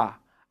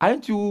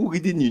 Aren't you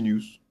reading the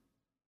news?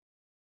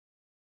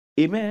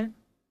 Amen.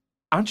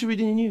 Aren't you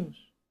reading the news?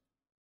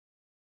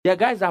 There are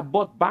guys that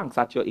bought banks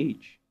at your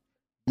age.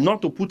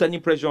 Not to put any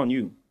pressure on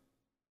you.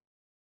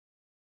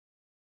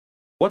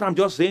 What I'm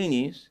just saying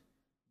is,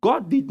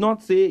 God did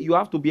not say you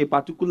have to be a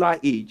particular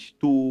age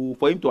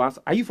for him to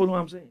answer. Are you following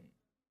what I'm saying?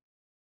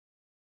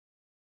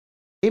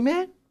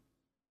 Amen?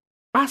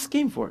 Ask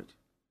him for it.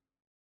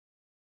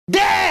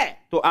 Dare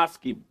to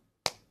ask him.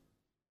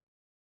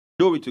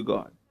 Glory to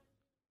God.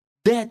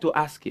 Dare to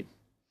ask him.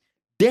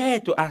 Dare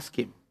to ask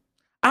him.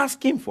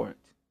 Ask him for it.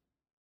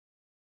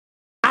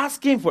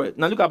 Ask him for it.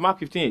 Now look at Mark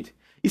 15:8.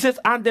 He says,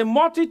 and the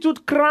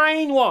multitude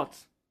crying what?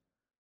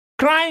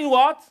 Crying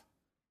what?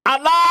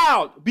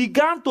 Aloud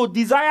began to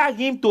desire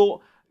him to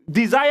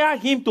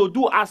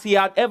do as he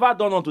had ever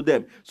done unto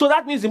them. So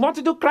that means the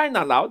multitude crying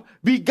aloud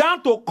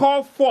began to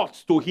call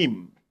forth to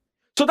him.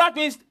 So that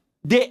means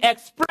they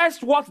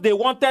expressed what they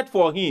wanted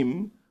for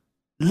him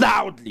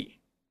loudly.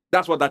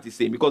 That's what that is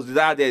saying, because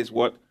desire there is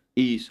what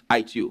is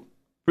ITO.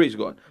 Praise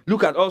God.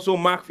 Look at also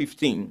Mark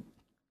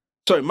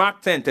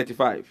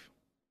 10:35.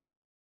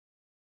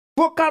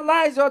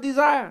 Vocalize your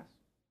desires.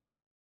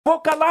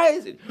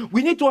 Vocalize it.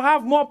 We need to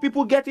have more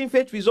people getting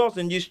faith results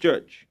in this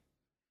church.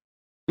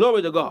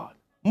 Glory to God.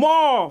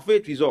 More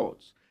faith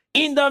results.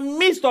 In the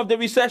midst of the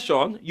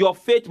recession, your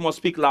faith must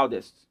speak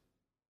loudest.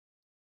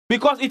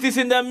 Because it is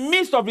in the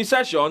midst of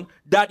recession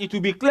that it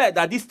will be clear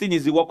that this thing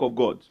is the work of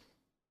God.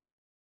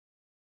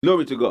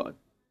 Glory to God.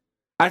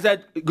 I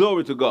said,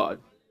 glory to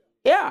God.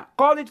 Yeah,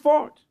 call it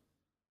forth.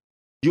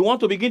 You want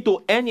to begin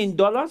to earn in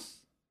dollars?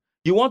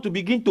 You want to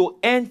begin to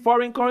earn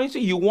foreign currency?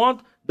 You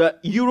want the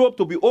Europe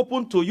to be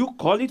open to you?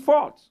 Call it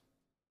forth.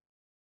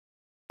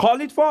 Call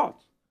it forth.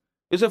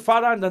 You say,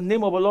 Father, in the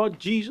name of the Lord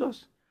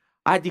Jesus,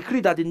 I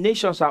decree that the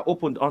nations are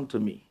opened unto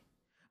me.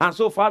 And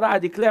so, Father, I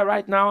declare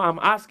right now, I'm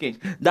asking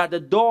that the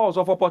doors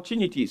of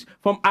opportunities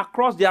from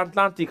across the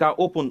Atlantic are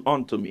opened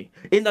unto me.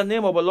 In the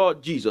name of the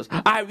Lord Jesus,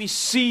 I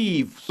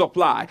receive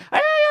supply. I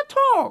hear you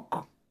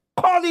talk.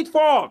 Call it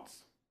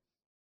forth.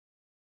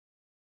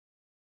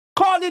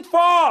 Call it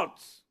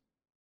forth.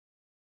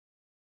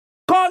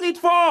 Call it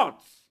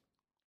forth.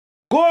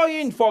 Go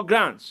in for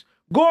grants.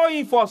 Go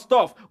in for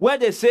stuff where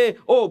they say,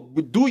 oh,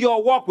 do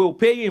your work, we'll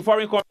pay you in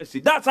foreign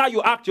currency. That's how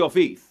you act your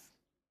faith.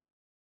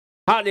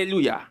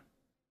 Hallelujah.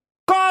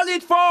 Call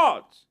it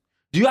forth.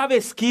 Do you have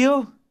a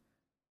skill?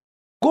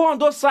 Go on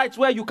those sites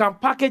where you can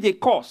package a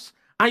course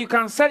and you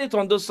can sell it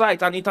on those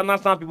sites and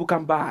international people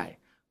can buy.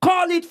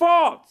 Call it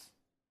forth.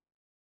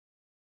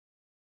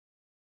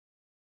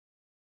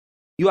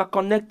 You are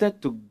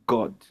connected to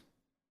God.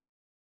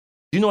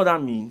 Do you know what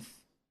that means?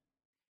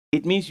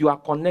 It means you are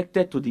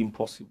connected to the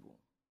impossible.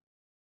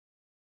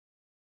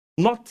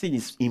 Nothing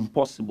is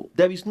impossible.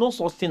 There is no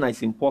such thing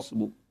as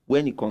impossible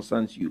when it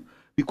concerns you,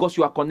 because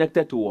you are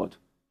connected to what?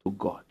 To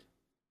God.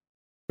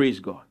 Praise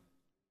God.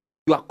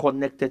 You are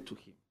connected to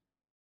him.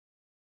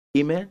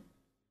 Amen?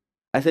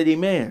 I said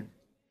amen.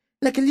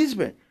 Like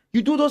Elizabeth,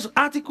 you do those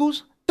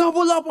articles,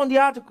 double up on the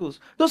articles.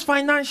 Those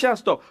financial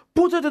stuff.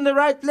 Put it in the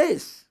right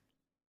place.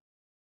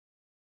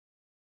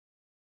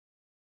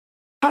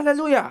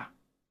 Hallelujah.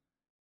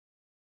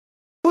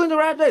 Put it in the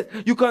right place.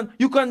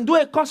 You can do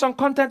a course on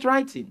content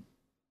writing.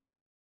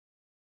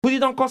 Put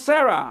it on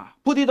Coursera.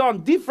 Put it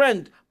on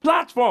different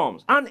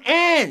platforms and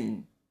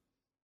earn.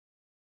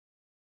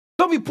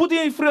 Don't be putting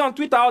it free on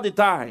Twitter all the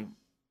time.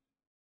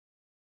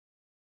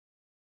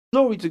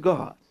 Glory to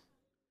God.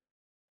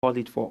 Call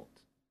it forth.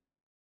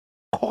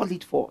 Call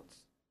it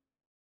forth.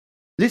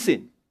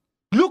 Listen.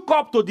 Look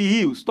up to the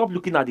hills. Stop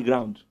looking at the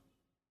ground.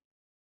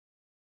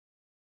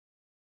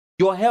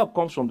 Your help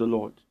comes from the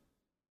Lord.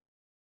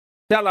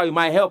 Tell her,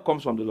 my help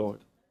comes from the Lord.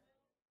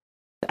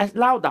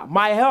 Louder.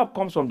 My help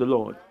comes from the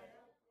Lord.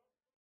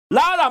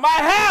 Louder. My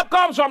help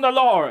comes from the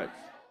Lord.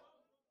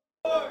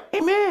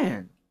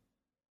 Amen.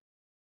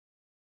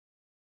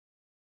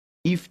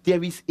 If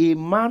there is a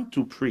man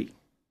to pray,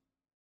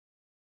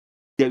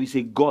 there is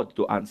a God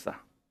to answer.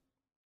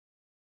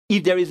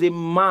 If there is a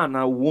man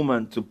or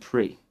woman to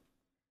pray,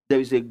 there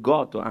is a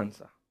God to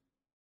answer.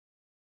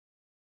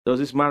 There was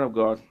this man of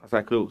God, as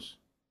I close.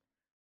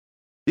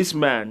 This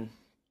man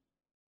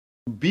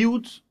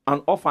built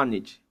an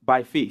orphanage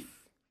by faith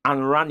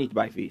and ran it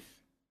by faith.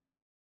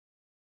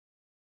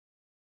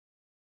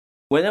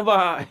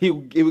 Whenever he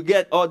will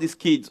get all these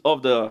kids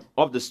off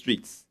the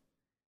streets,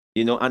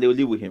 and they will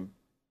live with him.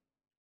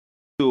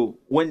 So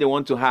when they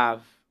want to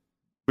have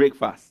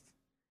breakfast,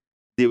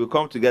 they will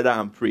come together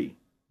and pray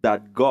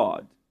that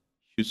God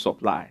should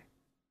supply.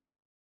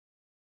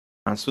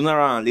 And sooner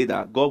or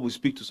later, God will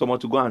speak to someone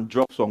to go and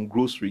drop some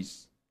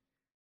groceries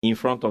in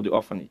front of the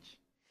orphanage.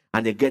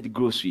 And they get the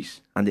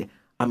groceries. And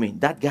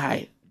that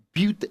guy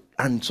built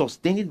and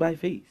sustained it by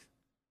faith.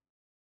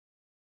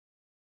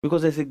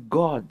 Because there's a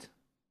God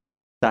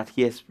that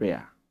hears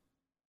prayer.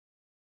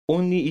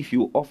 Only if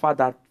you offer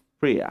that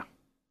prayer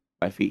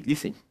by faith.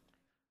 Listen,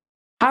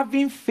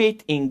 having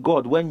faith in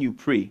God when you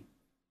pray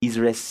is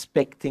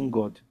respecting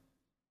God.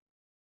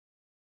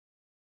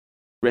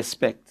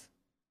 Respect.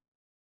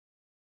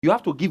 You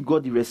have to give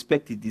God the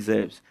respect he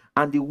deserves.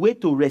 And the way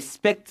to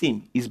respect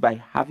him is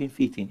by having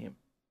faith in him.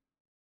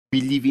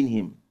 Believing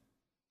him.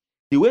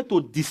 The way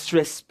to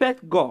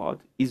disrespect God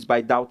is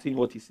by doubting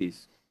what he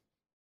says.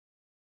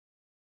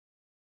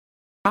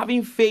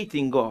 Having faith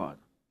in God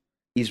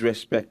is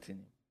respecting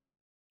him.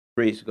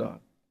 Praise God.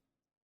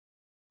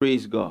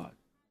 Praise God.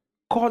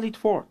 Call it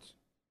forth.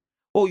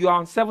 Oh, you are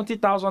on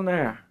 70,000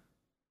 naira.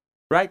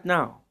 Right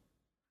now.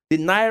 The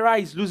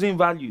naira is losing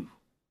value.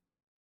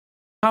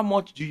 How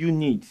much do you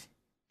need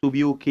to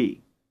be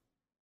okay?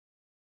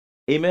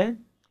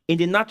 Amen? In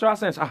the natural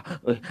sense, I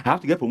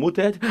have to get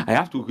promoted. I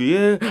have to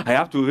here. I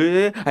have to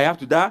here. I have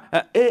to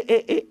that.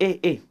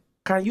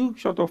 Can you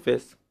shut up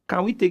first?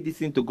 Can we take this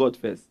thing to God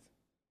first?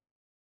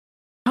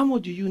 How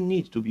much do you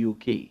need to be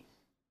okay?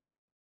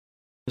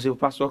 You say,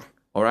 Pastor,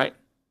 all right,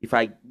 if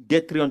I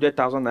get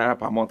 300,000 naira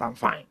per month, I'm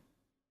fine.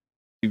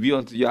 To be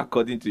unto you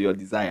according to your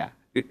desire.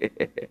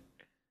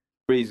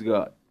 Praise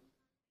God.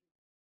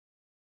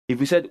 If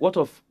we said,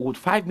 would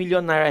 5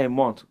 million naira a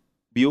month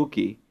be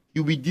okay?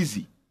 You'll be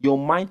dizzy. Your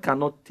mind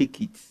cannot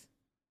take it.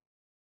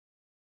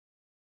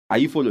 Are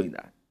you following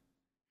that?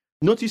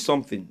 Notice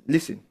something.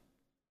 Listen.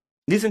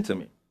 Listen to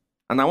me.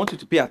 And I want you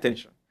to pay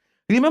attention.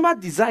 Remember,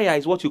 desire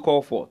is what you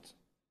call forth.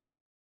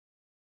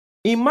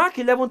 In Mark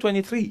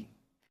 11:23,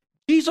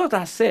 Jesus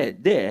has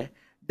said there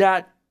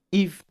that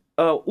if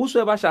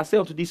whosoever shall say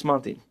unto this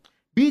mountain,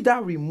 be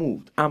thou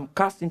removed and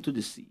cast into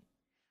the sea,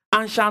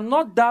 and shall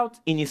not doubt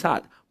in his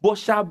heart, but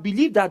shall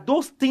believe that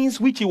those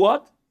things which he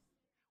what?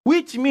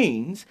 Which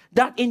means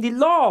that in the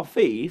law of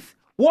faith,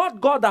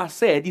 what God has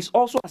said is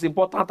also as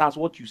important as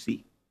what you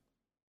say.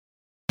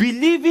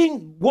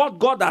 Believing what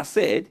God has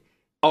said,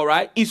 all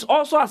right, is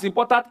also as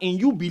important in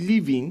you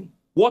believing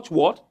what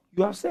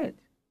you have said.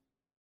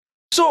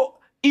 So,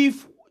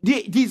 if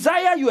the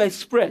desire you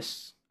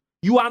express,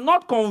 you are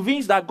not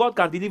convinced that God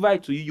can deliver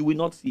it to you, you will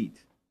not see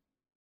it.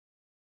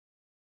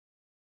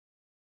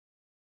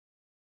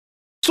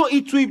 So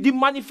the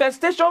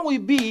manifestation will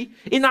be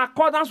in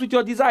accordance with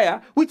your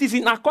desire, which is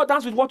in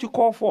accordance with what you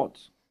call forth.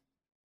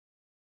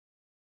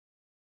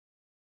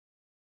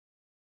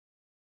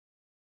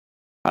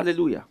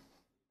 Hallelujah.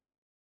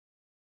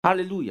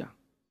 Hallelujah.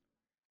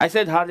 I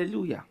said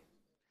hallelujah.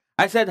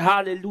 I said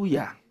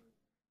hallelujah.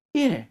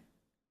 Here.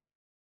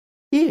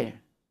 Here.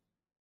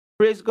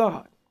 Praise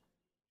God.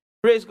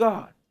 Praise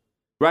God.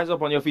 Rise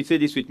up on your feet. Say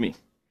this with me.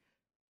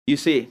 You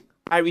say,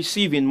 I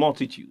receive in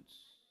multitudes.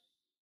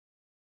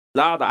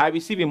 Louder. I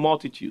receive in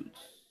multitudes.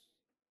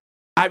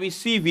 I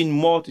receive in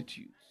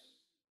multitudes.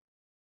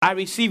 I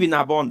receive in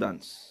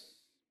abundance.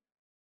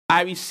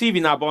 I receive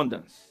in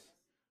abundance.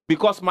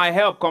 Because my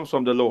help comes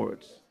from the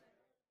Lord.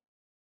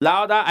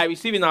 Louder. I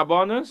receive in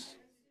abundance.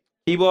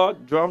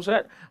 Keyboard, drum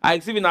set. I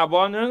receive in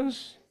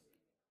abundance.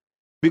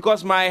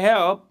 Because my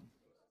help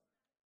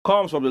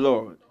comes from the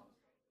Lord.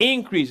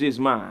 Increase is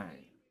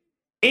mine.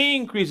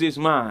 Increase is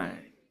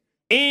mine.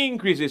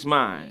 Increase is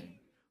mine.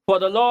 For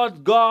the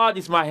Lord God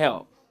is my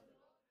help.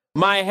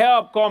 My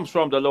help comes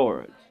from the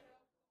Lord,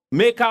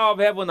 maker of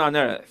heaven and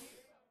earth.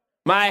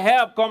 My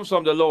help comes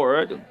from the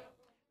Lord,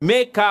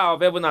 maker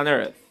of heaven and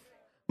earth.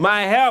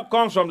 My help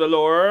comes from the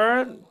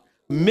Lord,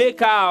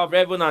 maker of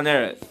heaven and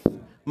earth.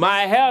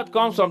 My help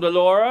comes from the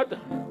Lord,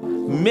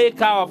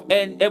 maker of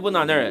heaven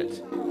and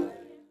earth.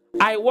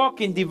 I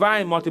walk in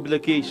divine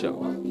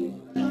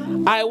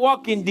multiplication. I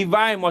walk in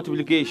divine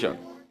multiplication.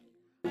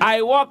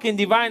 I walk in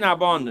divine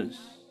abundance.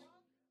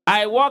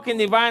 I walk in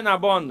divine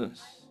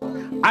abundance.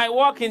 I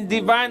walk in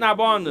divine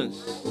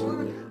abundance.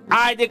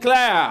 I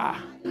declare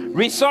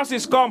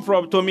resources come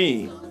to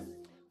me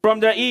from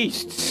the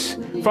east,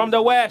 from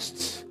the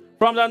west,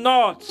 from the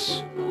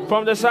north,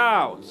 from the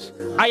south.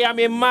 I am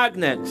a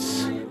magnet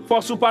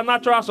for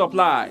supernatural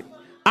supply.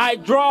 I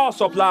draw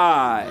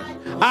supply.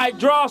 I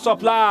draw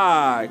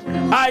supply.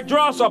 I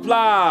draw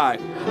supply.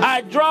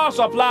 I draw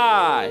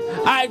supply.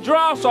 I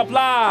draw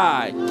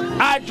supply.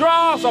 I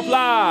draw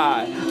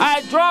supply.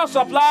 I draw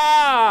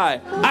supply.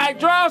 I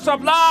draw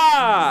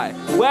supply.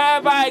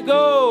 Wherever I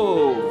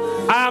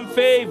go, I'm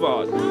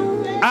favored.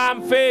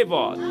 I'm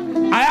favored.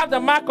 I have the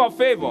mark of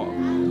favor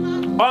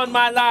on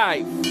my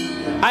life.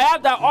 I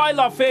have the oil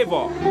of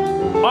favor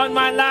on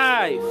my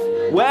life.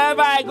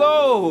 Wherever I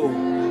go,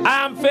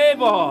 I'm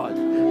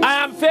favored.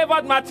 I am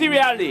favored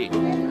materially.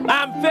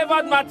 I am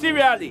favored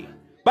materially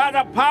by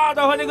the power of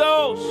the Holy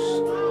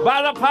Ghost.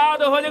 By the power of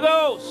the Holy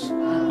Ghost.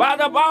 By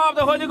the power of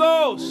the Holy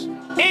Ghost.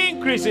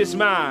 Increase is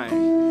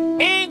mine.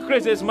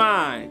 Increase is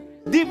mine.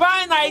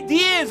 Divine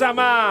ideas are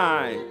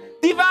mine.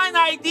 Divine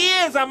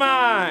ideas are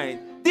mine.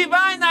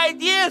 Divine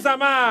ideas are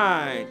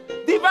mine.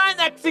 Divine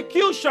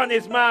execution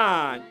is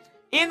mine.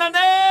 In the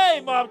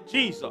name of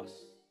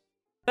Jesus.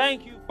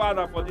 Thank you,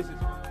 Father, for this.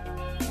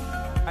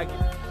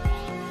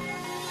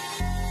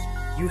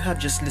 You have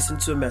just listened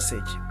to a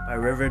message by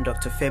Reverend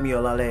Dr. Femi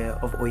Olaleye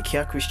of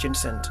Oikea Christian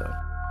Center.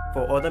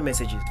 For other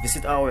messages,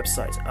 visit our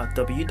website at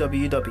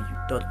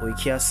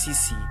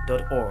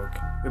www.oikeacc.org.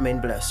 Remain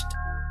blessed.